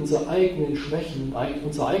kennt unsere eigenen Schwächen und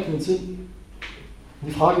unsere eigenen Sünden. Und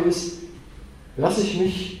die Frage ist, lasse ich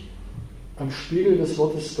mich am Spiegel des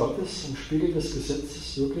Wortes Gottes, am Spiegel des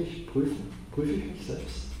Gesetzes wirklich prüfen? Prüfe ich mich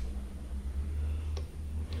selbst?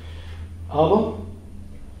 Aber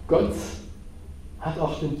Gott hat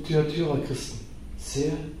auch den Thyatira-Christen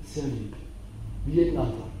sehr, sehr lieb. Wie jeden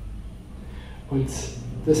anderen. Und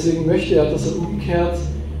deswegen möchte er, dass er umkehrt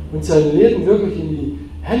und sein Leben wirklich in die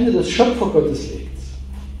Hände des Schöpfergottes legt.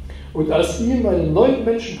 Und aus ihm einen neuen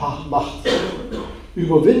Menschen macht.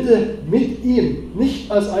 Überwinde mit ihm, nicht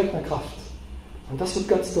aus eigener Kraft. Und das wird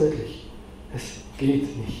ganz deutlich. Es geht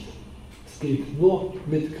nicht. Es geht nur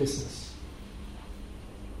mit Christus.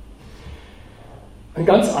 Ein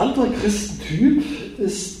ganz anderer Christentyp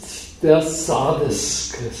ist der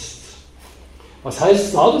Sardes-Christ. Was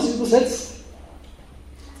heißt Sardes übersetzt?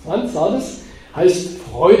 Sardes heißt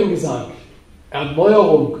Freudengesang,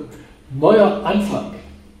 Erneuerung, neuer Anfang.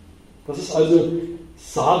 Das ist also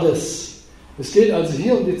Sardes. Es geht also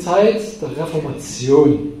hier um die Zeit der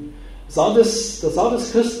Reformation. Der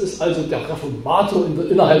Sardes-Christ ist also der Reformator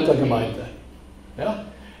innerhalb der Gemeinde. Ja?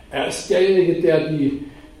 Er ist derjenige, der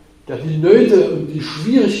die Nöte und die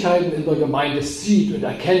Schwierigkeiten in der Gemeinde sieht und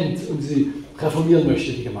erkennt und sie reformieren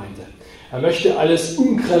möchte, die Gemeinde. Er möchte alles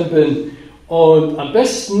umkrempeln und am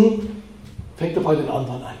besten fängt er bei den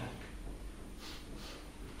anderen an.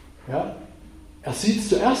 Ja? Er sieht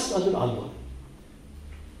zuerst an den anderen.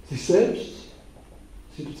 Sich selbst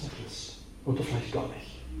sieht er zum Schluss. Oder vielleicht gar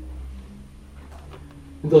nicht.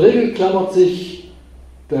 In der Regel klammert sich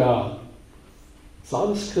der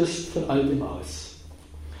Sardes-Christ von all dem aus.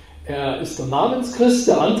 Er ist der Namenschrist,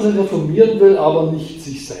 der andere reformieren will, aber nicht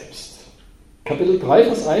sich selbst. Kapitel 3,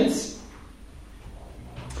 Vers 1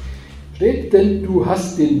 steht, denn du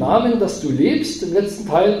hast den Namen, dass du lebst, im letzten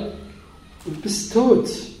Teil, und bist tot.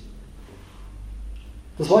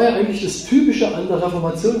 Das war ja eigentlich das Typische an der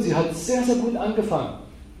Reformation. Sie hat sehr, sehr gut angefangen.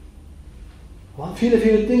 Es waren viele,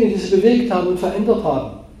 viele Dinge, die sie bewegt haben und verändert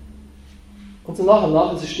haben. Und so nach und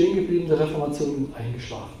nach ist sie stehen geblieben, der Reformation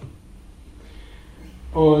eingeschlafen.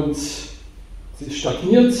 Und sie ist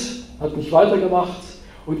stagniert, hat nicht weitergemacht.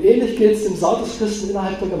 Und ähnlich geht es dem Sardes-Christen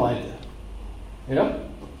innerhalb der Gemeinde. Ja?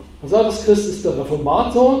 Der Sardes-Christ ist der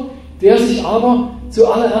Reformator, der sich aber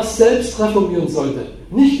zuallererst selbst reformieren sollte,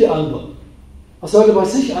 nicht die anderen. Er sollte bei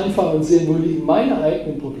sich anfangen und sehen, wo liegen meine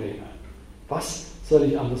eigenen Probleme. Was soll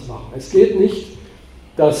ich anders machen? Es geht nicht,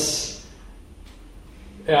 dass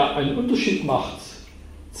er einen Unterschied macht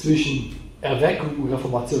zwischen Erweckung und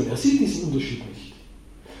Reformation. Er sieht diesen Unterschied nicht.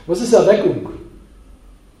 Was ist Erweckung?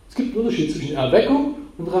 Es gibt einen Unterschied zwischen Erweckung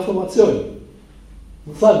und Reformation.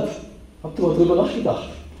 Interessant. Habt ihr mal drüber nachgedacht?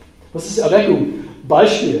 Was ist Erweckung?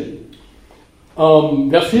 Beispiel.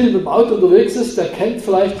 Wer viel mit dem Auto unterwegs ist, der kennt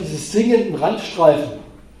vielleicht diese singenden Randstreifen.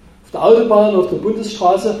 Auf der Autobahn, auf der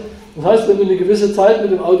Bundesstraße. Das heißt, wenn du eine gewisse Zeit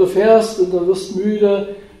mit dem Auto fährst und dann wirst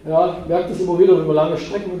müde, ja, merkt das immer wieder, wenn man lange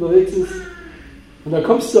Strecken unterwegs ist. Und dann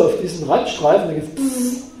kommst du auf diesen Randstreifen, dann geht's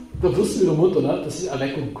pss, dann wirst du wieder munter, ne? Das ist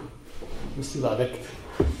Erweckung. Du wirst wieder erweckt.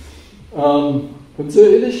 Und so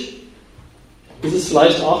ähnlich ist es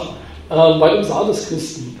vielleicht auch bei dem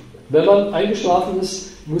Sardeschristen. Wenn man eingeschlafen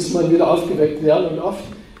ist, muss man wieder aufgeweckt werden, und oft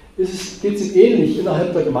geht es ihm ähnlich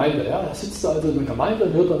innerhalb der Gemeinde. Ja? Er sitzt da also in der Gemeinde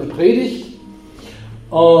und hört eine Predigt,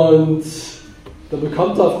 und dann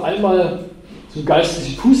bekommt er auf einmal so einen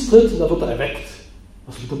geistlichen Fußtritt und dann wird er erweckt.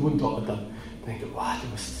 Das ist wieder munter, und dann denkt er, wow, du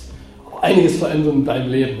musst aber einiges verändern in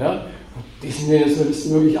deinem Leben. Ja? Und diesen jenes willst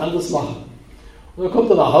du wirklich anders machen. Und dann kommt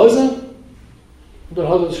er nach Hause und dann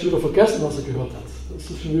hat er schon wieder vergessen, was er gehört hat. Das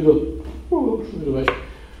ist schon wieder weg.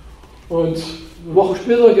 Und eine Woche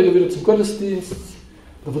später geht er wieder zum Gottesdienst,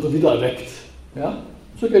 dann wird er wieder erweckt. Ja?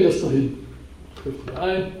 So geht es dahin. Trifft ihn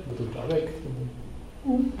ein, wird er wieder erweckt.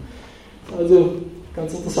 Also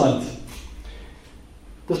ganz interessant.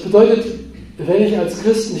 Das bedeutet, wenn ich als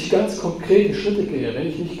Christ nicht ganz konkrete Schritte gehe, wenn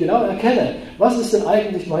ich nicht genau erkenne, was ist denn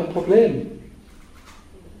eigentlich mein Problem,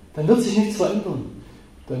 dann wird sich nichts verändern.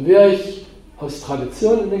 Dann werde ich aus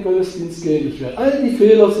Tradition in den Gottesdienst gehen, ich werde all die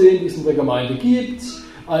Fehler sehen, die es in der Gemeinde gibt,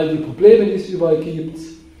 all die Probleme, die es überall gibt,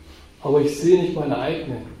 aber ich sehe nicht meine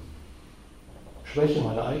eigene Schwäche,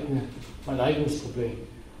 mein eigenes Problem,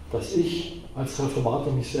 dass ich als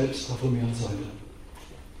Reformator mich selbst reformieren sollte.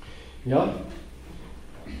 Ja,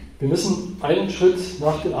 wir müssen einen Schritt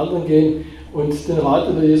nach dem anderen gehen, und den Rat,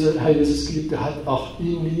 den der Herr Jesus gibt, der hat auch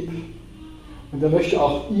ihn lieb und er möchte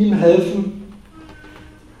auch ihm helfen.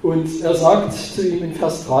 Und er sagt zu ihm in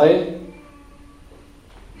Vers 3,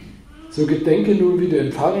 so gedenke nun, wie du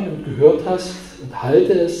empfangen und gehört hast, und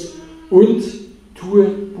halte es und tue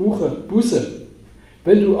Buße.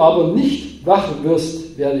 Wenn du aber nicht wachen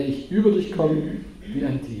wirst, werde ich über dich kommen wie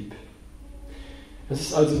ein Dieb. Es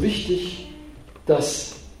ist also wichtig,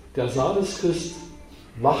 dass der Sardeschrist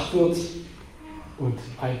wach wird und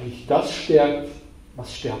eigentlich das stärkt,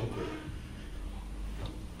 was sterben will.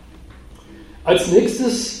 Als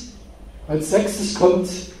sechstes kommt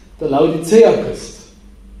der Laodicea-Christ.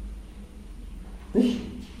 Nicht?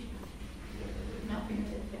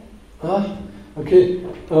 Ah, okay.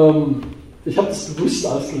 Ich habe das bewusst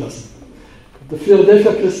ausgelassen. Der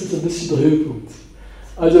Philadelphia-Christ ist ein bisschen der Höhepunkt.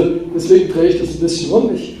 Also deswegen drehe ich das ein bisschen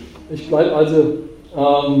rum. Ich bleibe also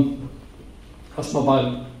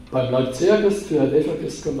erstmal beim Laodicea-Christ.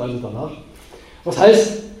 Philadelphia-Christ kommt also danach. Was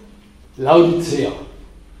heißt Laodicea?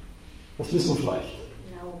 Das wissen wir vielleicht.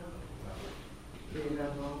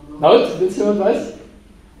 Laut, wenn es jemand weiß?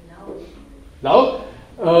 Laut.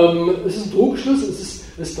 Es ist ein Trugschluss, es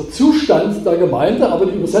ist der Zustand der Gemeinde, aber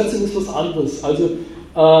die Übersetzung ist was anderes. Also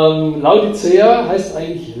Laodicea heißt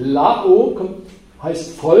eigentlich Lao,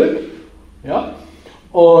 heißt Volk, ja?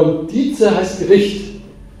 Und Dice heißt Gericht,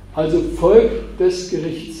 also Volk des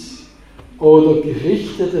Gerichts oder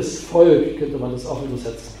gerichtetes Volk, könnte man das auch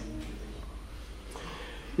übersetzen.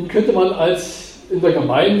 Ihn könnte man in der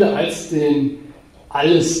Gemeinde als den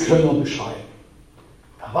Alleskönner beschreiben.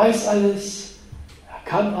 Er weiß alles, er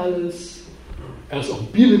kann alles, er ist auch im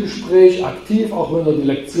Bibelgespräch aktiv, auch wenn er die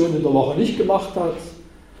Lektion in der Woche nicht gemacht hat.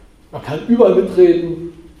 Er kann überall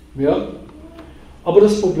mitreden. Ja. Aber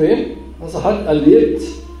das Problem, was er hat, erlebt,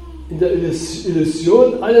 in der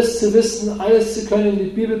Illusion, alles zu wissen, alles zu können, die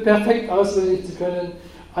Bibel perfekt auswendig zu können,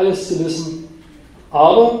 alles zu wissen.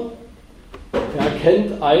 Aber er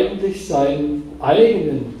kennt eigentlich seinen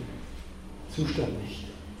eigenen Zustand nicht.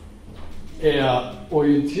 Er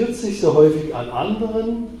orientiert sich so häufig an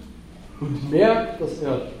anderen und merkt, dass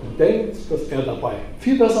er denkt, dass er dabei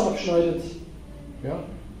viel besser abschneidet. Ja?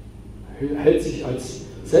 Er hält sich als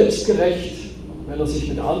selbstgerecht, wenn er sich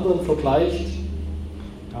mit anderen vergleicht.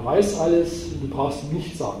 Er weiß alles und du brauchst ihm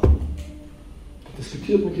nichts sagen. Er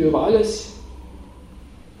diskutiert mit dir über alles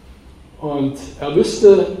und er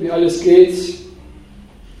wüsste, wie alles geht.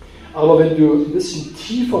 Aber wenn du ein bisschen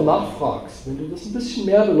tiefer nachfragst, wenn du das ein bisschen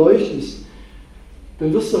mehr beleuchtest,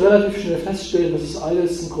 dann wirst du relativ schnell feststellen, dass es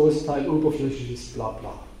alles im großen Teil oberflächlich ist, bla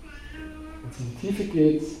bla. Wenn es in die Tiefe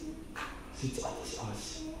geht, sieht es anders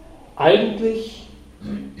aus. eigentlich,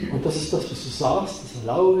 und das ist das, was du sagst, dass er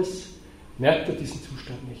lau ist, merkt er diesen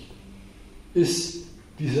Zustand nicht. Ist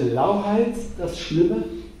diese Lauheit das Schlimme?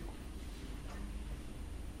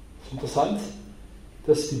 Es ist interessant,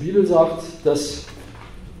 dass die Bibel sagt, dass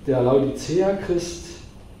der Laodicea-Christ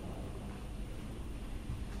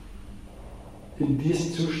in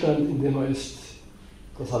diesem Zustand, in dem er ist,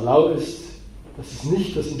 dass er lau ist, dass es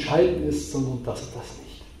nicht das Entscheidende ist, sondern dass er das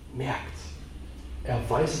nicht merkt. Er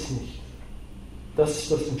weiß es nicht. Das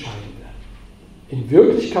ist das Entscheidende. In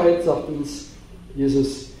Wirklichkeit, sagt uns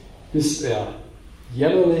Jesus, ist er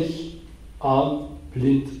jämmerlich, arm,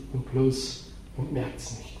 blind und bloß und merkt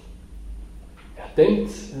es nicht. Er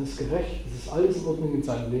denkt, er ist gerecht, es ist alles in Ordnung in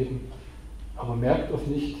seinem Leben, aber merkt oft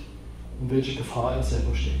nicht, in welche Gefahr er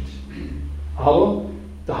selber steht. Aber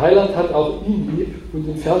der Heiland hat auch ihn lieb und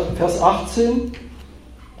in Vers 18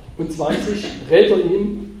 und 20 rät er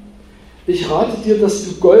ihm: Ich rate dir, dass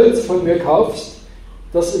du Gold von mir kaufst,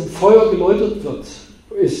 das im Feuer geläutert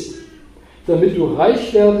ist, damit du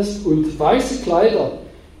reich werdest, und weiße Kleider,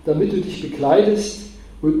 damit du dich bekleidest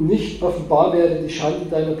und nicht offenbar werde die Schande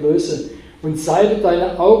deiner Blöße, und salbe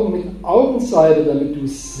deine Augen mit Augensalbe, damit du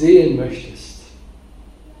sehen möchtest.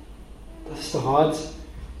 Das ist der Rat,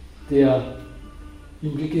 der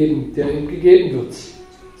ihm gegeben wird.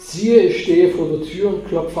 Siehe, ich stehe vor der Tür und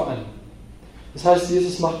klopfe an. Das heißt,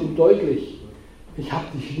 Jesus macht ihm deutlich: Ich habe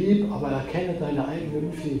dich lieb, aber erkenne deine eigene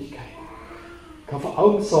Unfähigkeit. Kaufe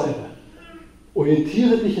Augensalbe.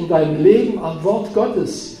 Orientiere dich in deinem Leben am Wort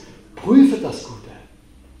Gottes. Prüfe das Gute.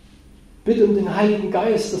 Bitte um den Heiligen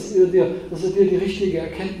Geist, dass er dir die richtige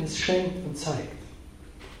Erkenntnis schenkt und zeigt.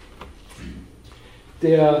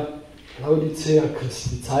 Der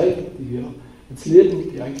Laodicea-Christ, die Zeit, die wir jetzt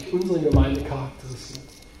leben, die eigentlich unsere Gemeinde charakterisiert.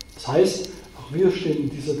 Das heißt, auch wir stehen in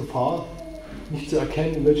dieser Gefahr, nicht zu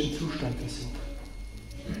erkennen, in welchem Zustand wir sind.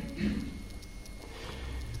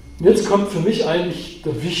 Und jetzt kommt für mich eigentlich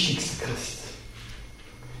der wichtigste Christ.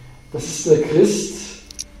 Das ist der Christ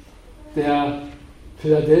der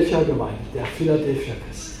Philadelphia-Gemeinde, der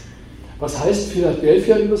Philadelphia-Christ. Was heißt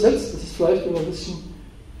Philadelphia übersetzt? Das ist vielleicht immer ein bisschen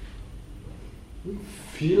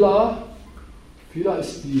Phila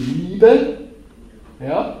ist die Liebe,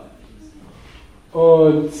 ja,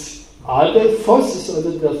 und Adelphos ist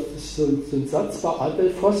also so ein Satz bei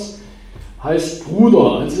Adelphos, heißt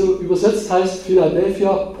Bruder, also übersetzt heißt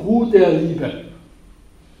Philadelphia Bruderliebe.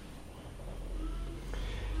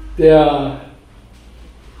 Der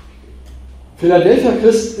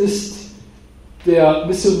Philadelphia-Christ ist der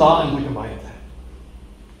Missionar in der Gemeinde.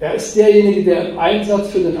 Er ist derjenige, der im Einsatz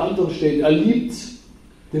für den anderen steht. Er liebt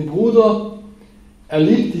den Bruder, er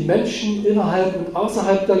liebt die Menschen innerhalb und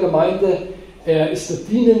außerhalb der Gemeinde, er ist der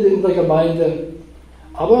Dienende in der Gemeinde,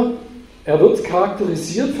 aber er wird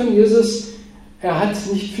charakterisiert von Jesus, er hat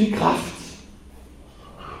nicht viel Kraft.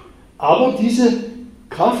 Aber diese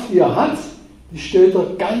Kraft, die er hat, die stellt er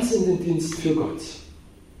ganz in den Dienst für Gott.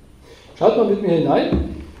 Schaut mal mit mir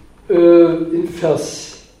hinein, in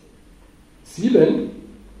Vers 7,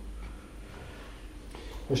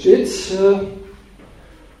 da steht: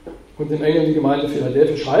 Und dem Engel die Gemeinde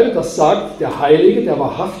Philadelphia schreibe, das sagt der Heilige, der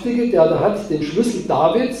Wahrhaftige, der hat den Schlüssel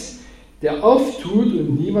Davids, der auftut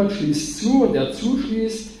und niemand schließt zu, und der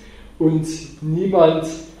zuschließt und niemand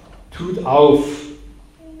tut auf.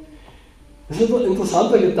 Das ist ein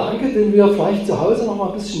interessanter Gedanke, den wir vielleicht zu Hause noch mal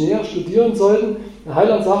ein bisschen näher studieren sollten. Der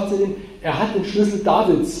Heiland sagt zu ihm, er hat den Schlüssel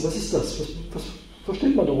Davids. Was ist das? Was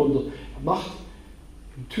versteht man darunter? Er macht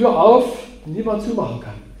die Tür auf, die niemand zumachen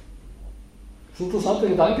kann. Das ist ein interessanter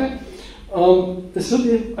Gedanke. Es wird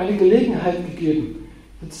ihm eine Gelegenheit gegeben,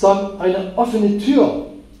 sozusagen eine offene Tür,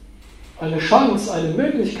 eine Chance, eine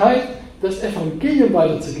Möglichkeit, das Evangelium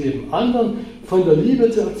weiterzugeben, anderen von der Liebe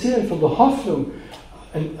zu erzählen, von der Hoffnung,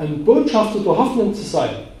 ein Botschafter der Hoffnung zu sein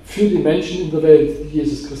für die Menschen in der Welt, die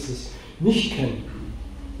Jesus Christus nicht kennen.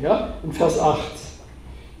 Ja, in Vers 8.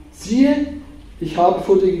 Siehe, ich habe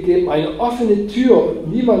vor dir gegeben eine offene Tür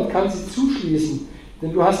und niemand kann sie zuschließen,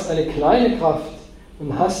 denn du hast eine kleine Kraft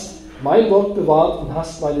und hast mein Wort bewahrt und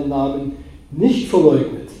hast meinen Namen nicht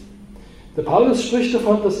verleugnet. Der Paulus spricht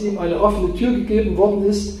davon, dass ihm eine offene Tür gegeben worden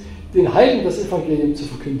ist, den Heiden das Evangelium zu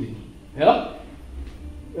verkündigen. Ja?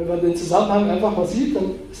 Wenn man den Zusammenhang einfach mal sieht, dann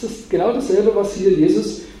ist es genau dasselbe, was hier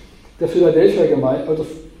Jesus der Philadelphia-Gemeinde, oder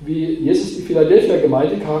wie Jesus die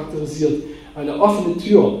Philadelphia-Gemeinde charakterisiert. Eine offene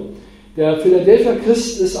Tür. Der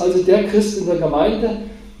Philadelphia-Christ ist also der Christ in der Gemeinde,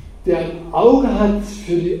 der ein Auge hat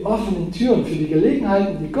für die offenen Türen, für die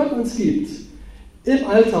Gelegenheiten, die Gott uns gibt, im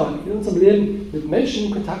Alltag, in unserem Leben mit Menschen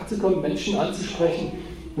in Kontakt zu kommen, Menschen anzusprechen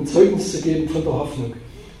und Zeugnis zu geben von der Hoffnung.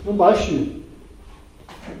 Nur ein Beispiel.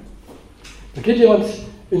 Da geht jemand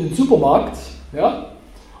in den Supermarkt, ja,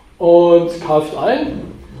 und kauft ein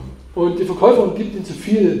und die Verkäuferin gibt ihm zu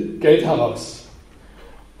viel Geld heraus.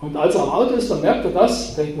 Und als er am Auto ist, dann merkt er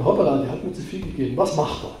das, denkt, hoppala, der hat mir zu viel gegeben. Was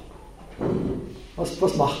macht er?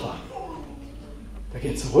 Was macht er? Der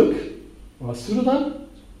geht zurück. Und was tut er dann?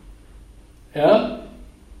 Er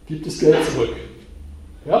gibt das Geld zurück.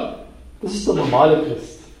 Ja? Das ist der normale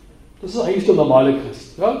Christ. Das ist eigentlich der normale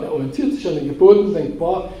Christ. Ja? Der orientiert sich an den Geboten, denkt,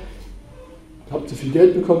 boah, ich habe zu viel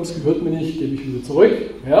Geld bekommen, es gehört mir nicht, gebe ich wieder zurück.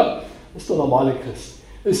 Ja? Das ist der normale Christ.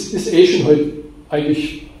 Es ist schon heute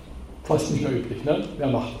eigentlich fast nicht mehr üblich. Ne? Wer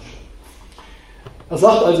macht das schon? Er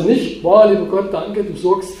sagt also nicht, boah, lieber Gott, danke, du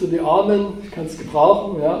sorgst für die Armen, ich kann es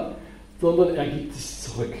gebrauchen, ja? Sondern er gibt es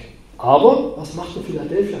zurück. Aber was macht der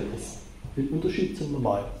Philadelphia-Christ? Im Unterschied zum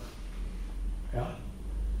Normalen. Ja?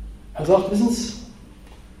 Er sagt, wissen Sie,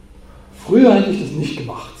 früher hätte ich das nicht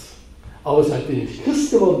gemacht. Aber seitdem ich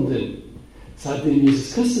Christ geworden bin, seitdem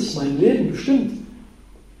Jesus Christus mein Leben bestimmt,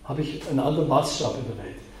 habe ich einen anderen Maßstab in der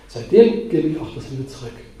Welt. Seitdem gebe ich auch das wieder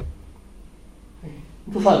zurück.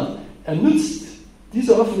 Interessant. Er nutzt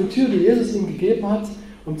diese offene Tür, die Jesus ihm gegeben hat,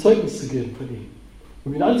 um Zeugnis zu geben von ihm.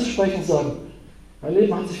 Um ihn anzusprechen und zu sagen, mein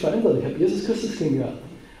Leben hat sich verändert, ich habe Jesus Christus kennengelernt.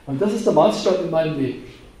 Und das ist der Maßstab in meinem Leben.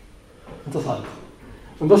 Interessant.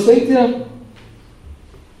 Und was denkt ihr,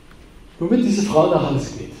 womit diese Frau nach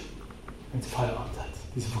Hause geht, wenn sie Feierabend hat,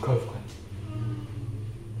 diese Verkäuferin?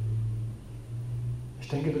 Ich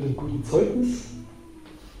denke, mit einem guten Zeugnis,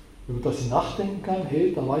 über das sie nachdenken kann,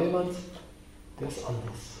 hey, da war jemand, der ist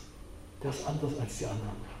anders. Der ist anders als die anderen.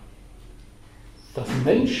 Das ist ein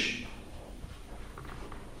Mensch,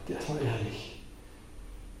 der ist mal ehrlich.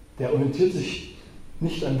 Der orientiert sich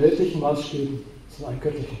nicht an weltlichen Maßstäben, sondern an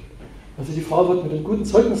göttlichen. Also die Frau wird mit einem guten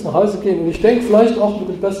Zeugnis nach Hause gehen und ich denke vielleicht auch mit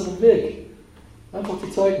einem besseren Weg. Einfach zu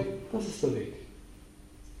zeigen, das ist der Weg.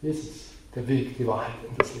 Jesus, der Weg, die Wahrheit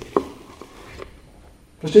und das Leben.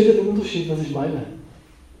 Versteht ihr den Unterschied, was ich meine?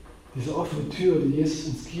 Diese offene Tür, die Jesus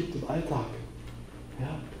uns gibt im Alltag.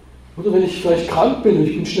 Ja? Oder wenn ich vielleicht krank bin und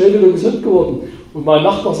ich bin schnell wieder gesund geworden und mein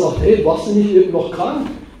Nachbar sagt, hey, warst du nicht eben noch krank?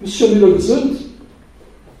 Bist schon wieder gesund?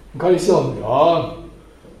 Dann kann ich sagen, ja,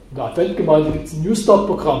 in der Adventgemeinde gibt es ein New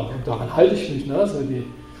Start-Programm und daran halte ich mich. Ne? Also die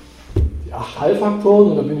 8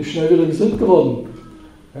 Heilfaktoren und dann bin ich schnell wieder gesund geworden.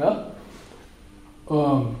 Ja?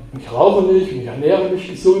 Ich rauche nicht und ich ernähre mich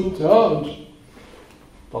gesund, ja, und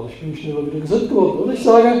dadurch bin ich schneller wieder gesund geworden. Oder ich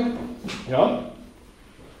sage, ja,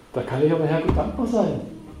 da kann ich aber Herr Gott dankbar sein,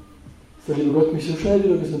 dass der liebe Gott mich so schnell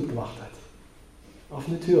wieder gesund gemacht hat.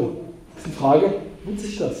 Offene Tür. Das ist die Frage, nutze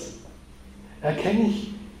ich das? Erkenne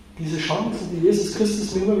ich diese Chancen, die Jesus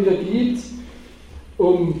Christus mir immer wieder gibt,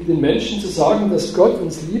 um den Menschen zu sagen, dass Gott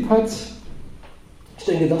uns lieb hat? Ich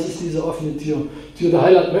denke, das ist diese offene Tür. Tür der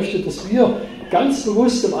Heiland möchte, dass wir ganz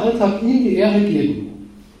bewusst im Alltag ihm die Ehre geben.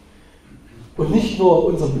 Und nicht nur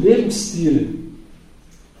unserem Lebensstil.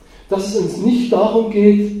 Dass es uns nicht darum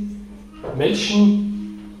geht,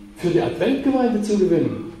 Menschen für die Adventgemeinde zu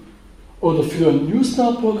gewinnen oder für ein New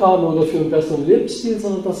Start-Programm oder für einen besseren Lebensstil,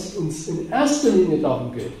 sondern dass es uns in erster Linie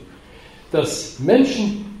darum geht, dass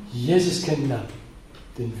Menschen Jesus kennenlernen,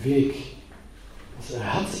 den Weg, dass ihr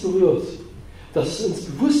Herz berührt, dass es uns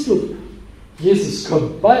bewusst wird, Jesus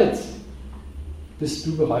kommt bald. Bist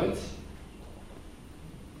du bereit?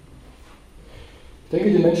 Ich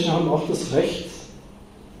denke, die Menschen haben auch das Recht,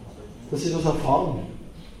 dass sie das erfahren,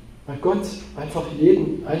 weil Gott einfach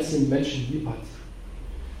jeden einzelnen Menschen lieb hat.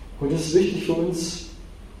 Und es ist wichtig für uns,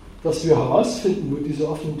 dass wir herausfinden, wo diese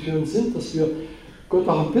offenen Türen sind, dass wir Gott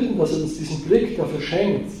darum bitten, dass er uns diesen Blick dafür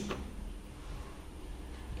schenkt.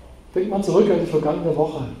 Denkt mal zurück an die vergangene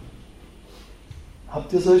Woche.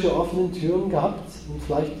 Habt ihr solche offenen Türen gehabt und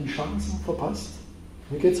vielleicht die Chancen verpasst?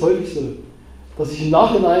 Mir geht es häufig so, dass ich im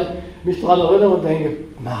Nachhinein mich daran erinnere und denke,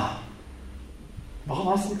 na, warum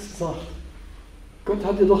hast du nichts gesagt? Gott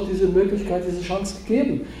hat dir doch diese Möglichkeit, diese Chance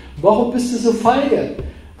gegeben. Warum bist du so feige?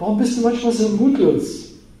 Warum bist du manchmal so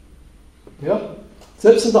mutlos? Ja?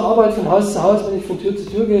 Selbst in der Arbeit von Haus zu Haus, wenn ich von Tür zu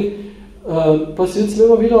Tür gehe, passiert es mir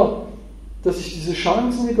immer wieder, dass ich diese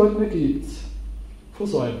Chancen, die Gott mir gibt,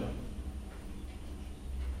 versäume.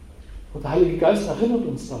 Und der Heilige Geist erinnert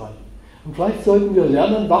uns daran. Und vielleicht sollten wir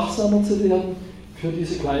lernen, wachsamer zu werden für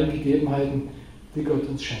diese kleinen Gegebenheiten, die Gott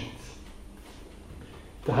uns schenkt.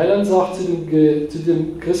 Der Heiland sagt zu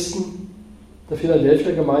den Christen der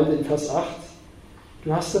Philadelphia Gemeinde in Vers 8,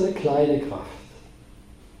 du hast eine kleine Kraft.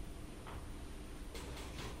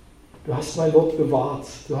 Du hast mein Wort bewahrt.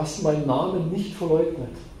 Du hast meinen Namen nicht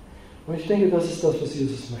verleugnet. Und ich denke, das ist das, was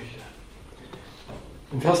Jesus möchte.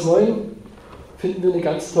 In Vers 9 finden wir eine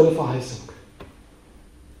ganz tolle Verheißung.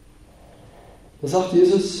 Da sagt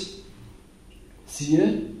Jesus,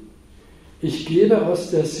 siehe, ich gebe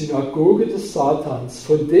aus der Synagoge des Satans,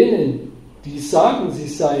 von denen, die sagen, sie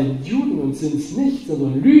seien Juden und sind es nicht,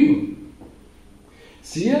 sondern lügen.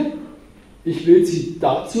 Siehe, ich will sie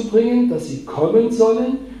dazu bringen, dass sie kommen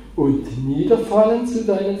sollen und niederfallen zu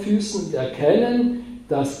deinen Füßen und erkennen,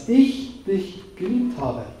 dass ich dich geliebt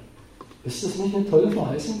habe. Ist das nicht eine tolle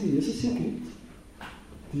Verheißung, die Jesus hier gibt?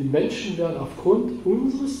 Die Menschen werden aufgrund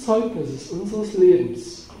unseres Zeugnisses, unseres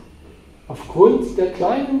Lebens, aufgrund der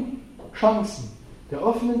kleinen Chancen, der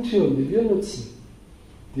offenen Türen, die wir nutzen,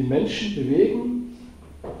 die Menschen bewegen,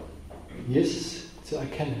 Jesus zu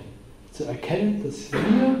erkennen, dass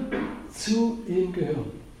wir zu ihm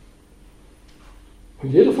gehören.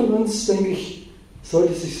 Und jeder von uns, denke ich,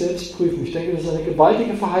 sollte sich selbst prüfen. Ich denke, das ist eine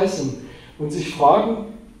gewaltige Verheißung. Und sich fragen,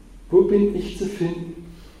 wo bin ich zu finden?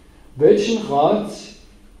 Welchen Rat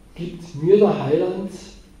gibt mir der Heiland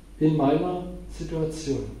in meiner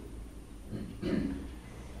Situation?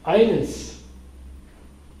 Eines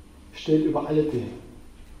steht über alle Dinge.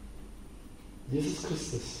 Jesus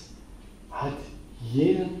Christus hat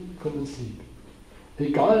jeden von uns lieb.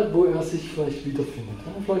 Egal, wo er sich vielleicht wiederfindet.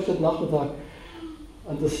 Wenn er vielleicht heute Nachmittag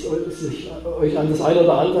euch an das eine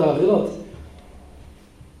oder andere erinnert.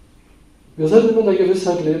 Wir sollten immer in der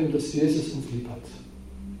Gewissheit leben, dass Jesus uns lieb hat.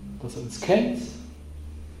 Dass er uns kennt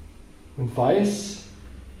und weiß,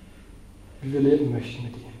 wie wir leben möchten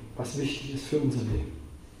mit ihm. Was wichtig ist für unser Leben.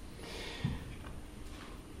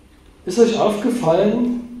 Ist euch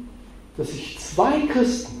aufgefallen, dass sich 2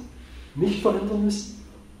 Christen nicht verändern müssen?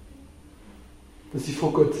 Dass sie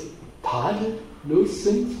vor Gott tadellos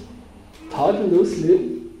sind? Tadellos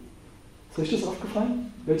leben? Ist euch das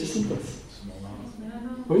aufgefallen? Welche sind das?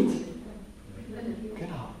 Und?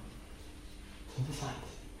 Genau. Das ist interessant.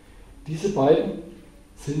 Diese beiden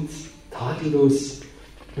sind tadellos.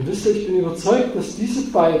 Und wisst ihr, ich bin überzeugt, dass diese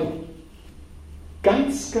beiden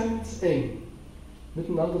ganz, ganz eng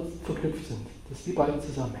miteinander verknüpft sind. Dass die beiden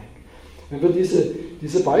zusammenhängen. Wenn wir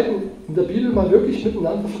diese beiden in der Bibel mal wirklich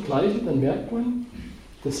miteinander vergleichen, dann merkt man,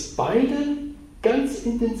 dass beide ganz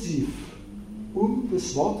intensiv um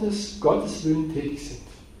des Wortes Gottes willen tätig sind.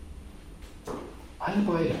 Alle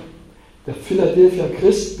beide. Der Philadelphia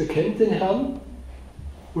Christ bekennt den Herrn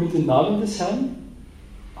und den Namen des Herrn,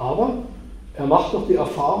 aber er macht doch die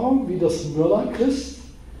Erfahrung, wie das Smyrna Christ,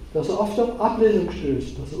 dass er oft auf Ablehnung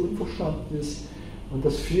stößt, dass er unverstanden ist und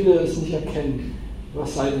dass viele es nicht erkennen,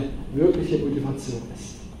 was seine wirkliche Motivation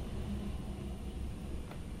ist.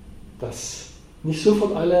 Dass nicht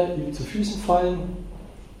sofort alle ihm zu Füßen fallen,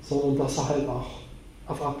 sondern dass er halt auch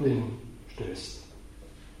auf Ablehnung stößt.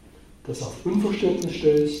 Dass er auf Unverständnis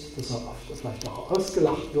stößt, dass er oft vielleicht auch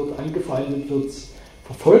ausgelacht wird, angefeindet wird,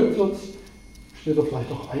 verfolgt wird, später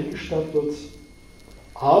vielleicht auch eingesperrt wird.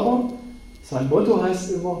 Aber sein Motto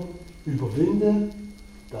heißt immer, überwinde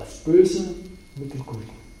das Böse mit dem Guten.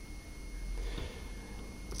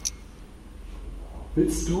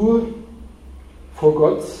 Willst du vor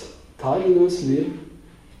Gott tadellos leben,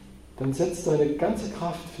 dann setz deine ganze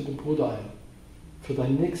Kraft für den Bruder ein, für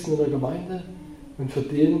deinen Nächsten in der Gemeinde und für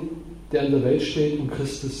den, der in der Welt steht und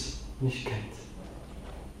Christus nicht kennt.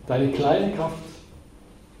 Deine kleine Kraft,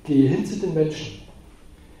 gehe hin zu den Menschen,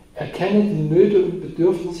 erkenne die Nöte und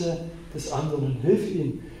Bedürfnisse des anderen und hilf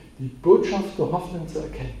ihm, die Botschaft der Hoffnung zu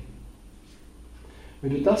erkennen.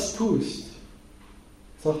 Wenn du das tust,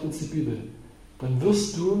 sagt uns die Bibel, dann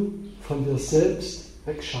wirst du von dir selbst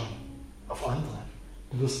wegschauen auf andere.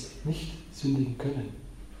 Du wirst nicht sündigen können.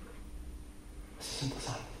 Das ist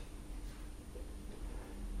interessant.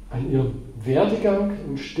 An ihrem Werdegang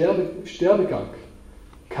und Sterbegang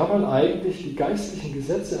kann man eigentlich die geistlichen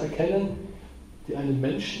Gesetze erkennen, die einen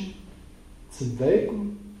Menschen zum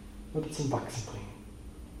Welken oder zum Wachsen bringen.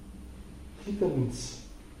 Das liegt an uns.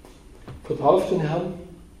 Vertraue auf den Herrn,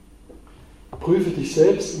 prüfe dich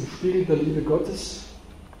selbst im Spiegel der Liebe Gottes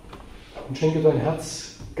und schenke dein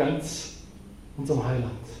Herz ganz unserem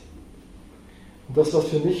Heiland. Und das, was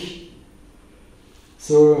für mich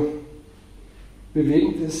so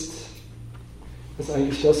bewegend ist, ist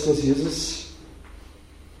eigentlich das, was Jesus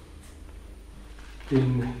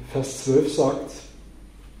in Vers 12 sagt.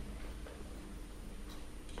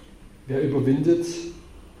 Wer überwindet,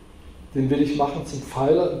 den will ich machen zum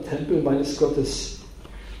Pfeiler im Tempel meines Gottes.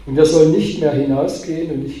 Und er soll nicht mehr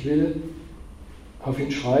hinausgehen und ich will auf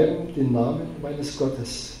ihn schreiben den Namen meines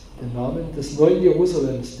Gottes, den Namen des neuen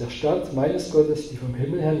Jerusalems, der Stadt meines Gottes, die vom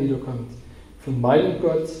Himmel herniederkommt, von meinem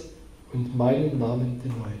Gott und meinem Namen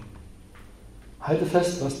den neuen. Halte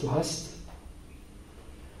fest, was du hast,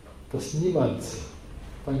 dass niemand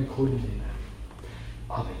deine Krone nehme.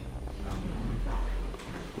 Amen.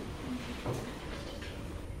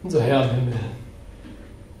 Unser Herr im Himmel,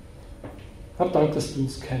 Hab Dank, dass du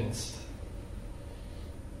uns kennst.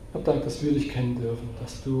 Hab Dank, dass wir dich kennen dürfen,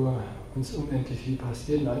 dass du uns unendlich lieb hast,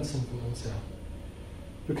 jeden einzelnen von uns, Herr.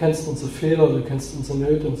 Du kennst unsere Fehler, du kennst unsere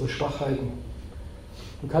Nöte, unsere Schwachheiten.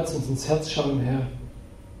 Du kannst uns ins Herz schauen, Herr.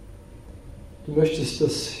 Du möchtest,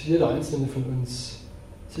 dass jeder einzelne von uns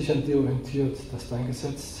sich an dir orientiert, dass dein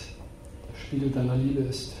Gesetz der Spiegel deiner Liebe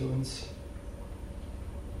ist für uns.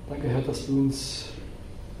 Danke, Herr, dass du uns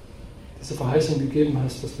diese Verheißung gegeben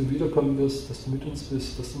hast, dass du wiederkommen wirst, dass du mit uns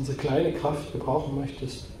bist, dass du unsere kleine Kraft gebrauchen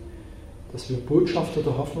möchtest, dass wir Botschafter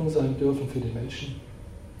der Hoffnung sein dürfen für die Menschen,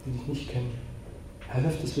 die dich nicht kennen. Herr,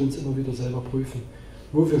 hilf, dass wir uns immer wieder selber prüfen,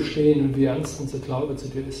 wo wir stehen und wie ernst unser Glaube zu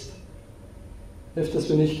dir ist. Hilf, dass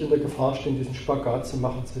wir nicht in der Gefahr stehen, diesen Spagat zu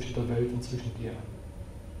machen zwischen der Welt und zwischen dir.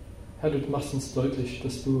 Herr, du machst uns deutlich,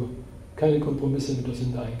 dass du keine Kompromisse mit der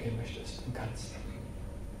Sünde eingehen möchtest und kannst.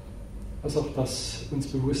 Lass auch das uns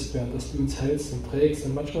bewusst werden, dass du uns hältst und trägst.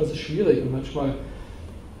 Und manchmal ist es schwierig und manchmal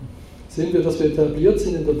sehen wir, dass wir etabliert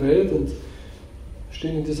sind in der Welt und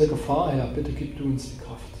stehen in dieser Gefahr. Herr, bitte gib du uns die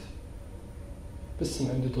Kraft, bis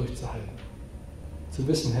zum Ende durchzuhalten. Zu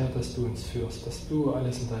wissen, Herr, dass du uns führst, dass du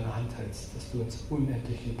alles in deiner Hand hältst, dass du uns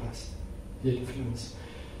unendlich lieb hast, jeden von uns.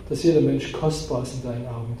 Dass jeder Mensch kostbar ist in deinen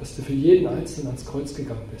Augen, dass du für jeden Einzelnen ans Kreuz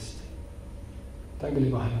gegangen bist. Danke,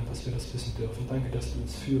 lieber Heiland, dass wir das wissen dürfen. Danke, dass du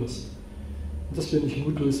uns führst. Und dass wir nicht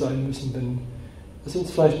mutlos sein müssen, wenn es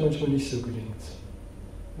uns vielleicht manchmal nicht so gelingt.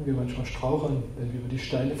 Wenn wir manchmal straucheln, wenn wir über die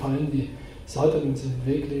Steine fallen, die Satan uns in den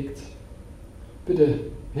Weg legt. Bitte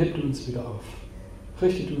heb du uns wieder auf.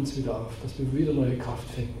 Richte du uns wieder auf, dass wir wieder neue Kraft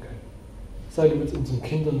finden können. Sei du mit unseren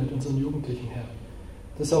Kindern, mit unseren Jugendlichen, Herr.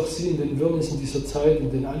 Dass auch sie in den Wirrnissen dieser Zeit,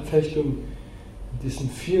 in den Anfechtungen, in diesen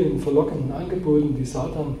vielen verlockenden Angeboten, die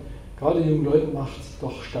Satan gerade jungen Leuten macht,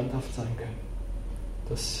 doch standhaft sein können.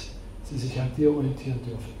 Dass sie sich an dir orientieren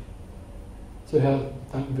dürfen. So, Herr,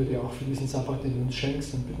 danken wir dir auch für diesen Sabbat, den du uns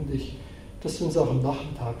schenkst, und bitten dich, dass du uns auch am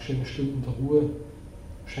Nachmittag schöne Stunden der Ruhe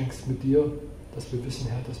schenkst mit dir, dass wir wissen,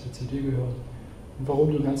 Herr, dass wir zu dir gehören und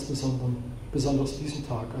warum du ganz besonders diesen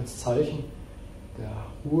Tag als Zeichen der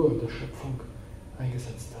Ruhe und der Schöpfung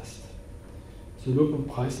eingesetzt hast. So loben und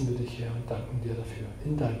preisen wir dich, Herr, und danken dir dafür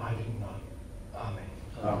in deinem heiligen Namen.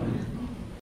 Amen. Amen.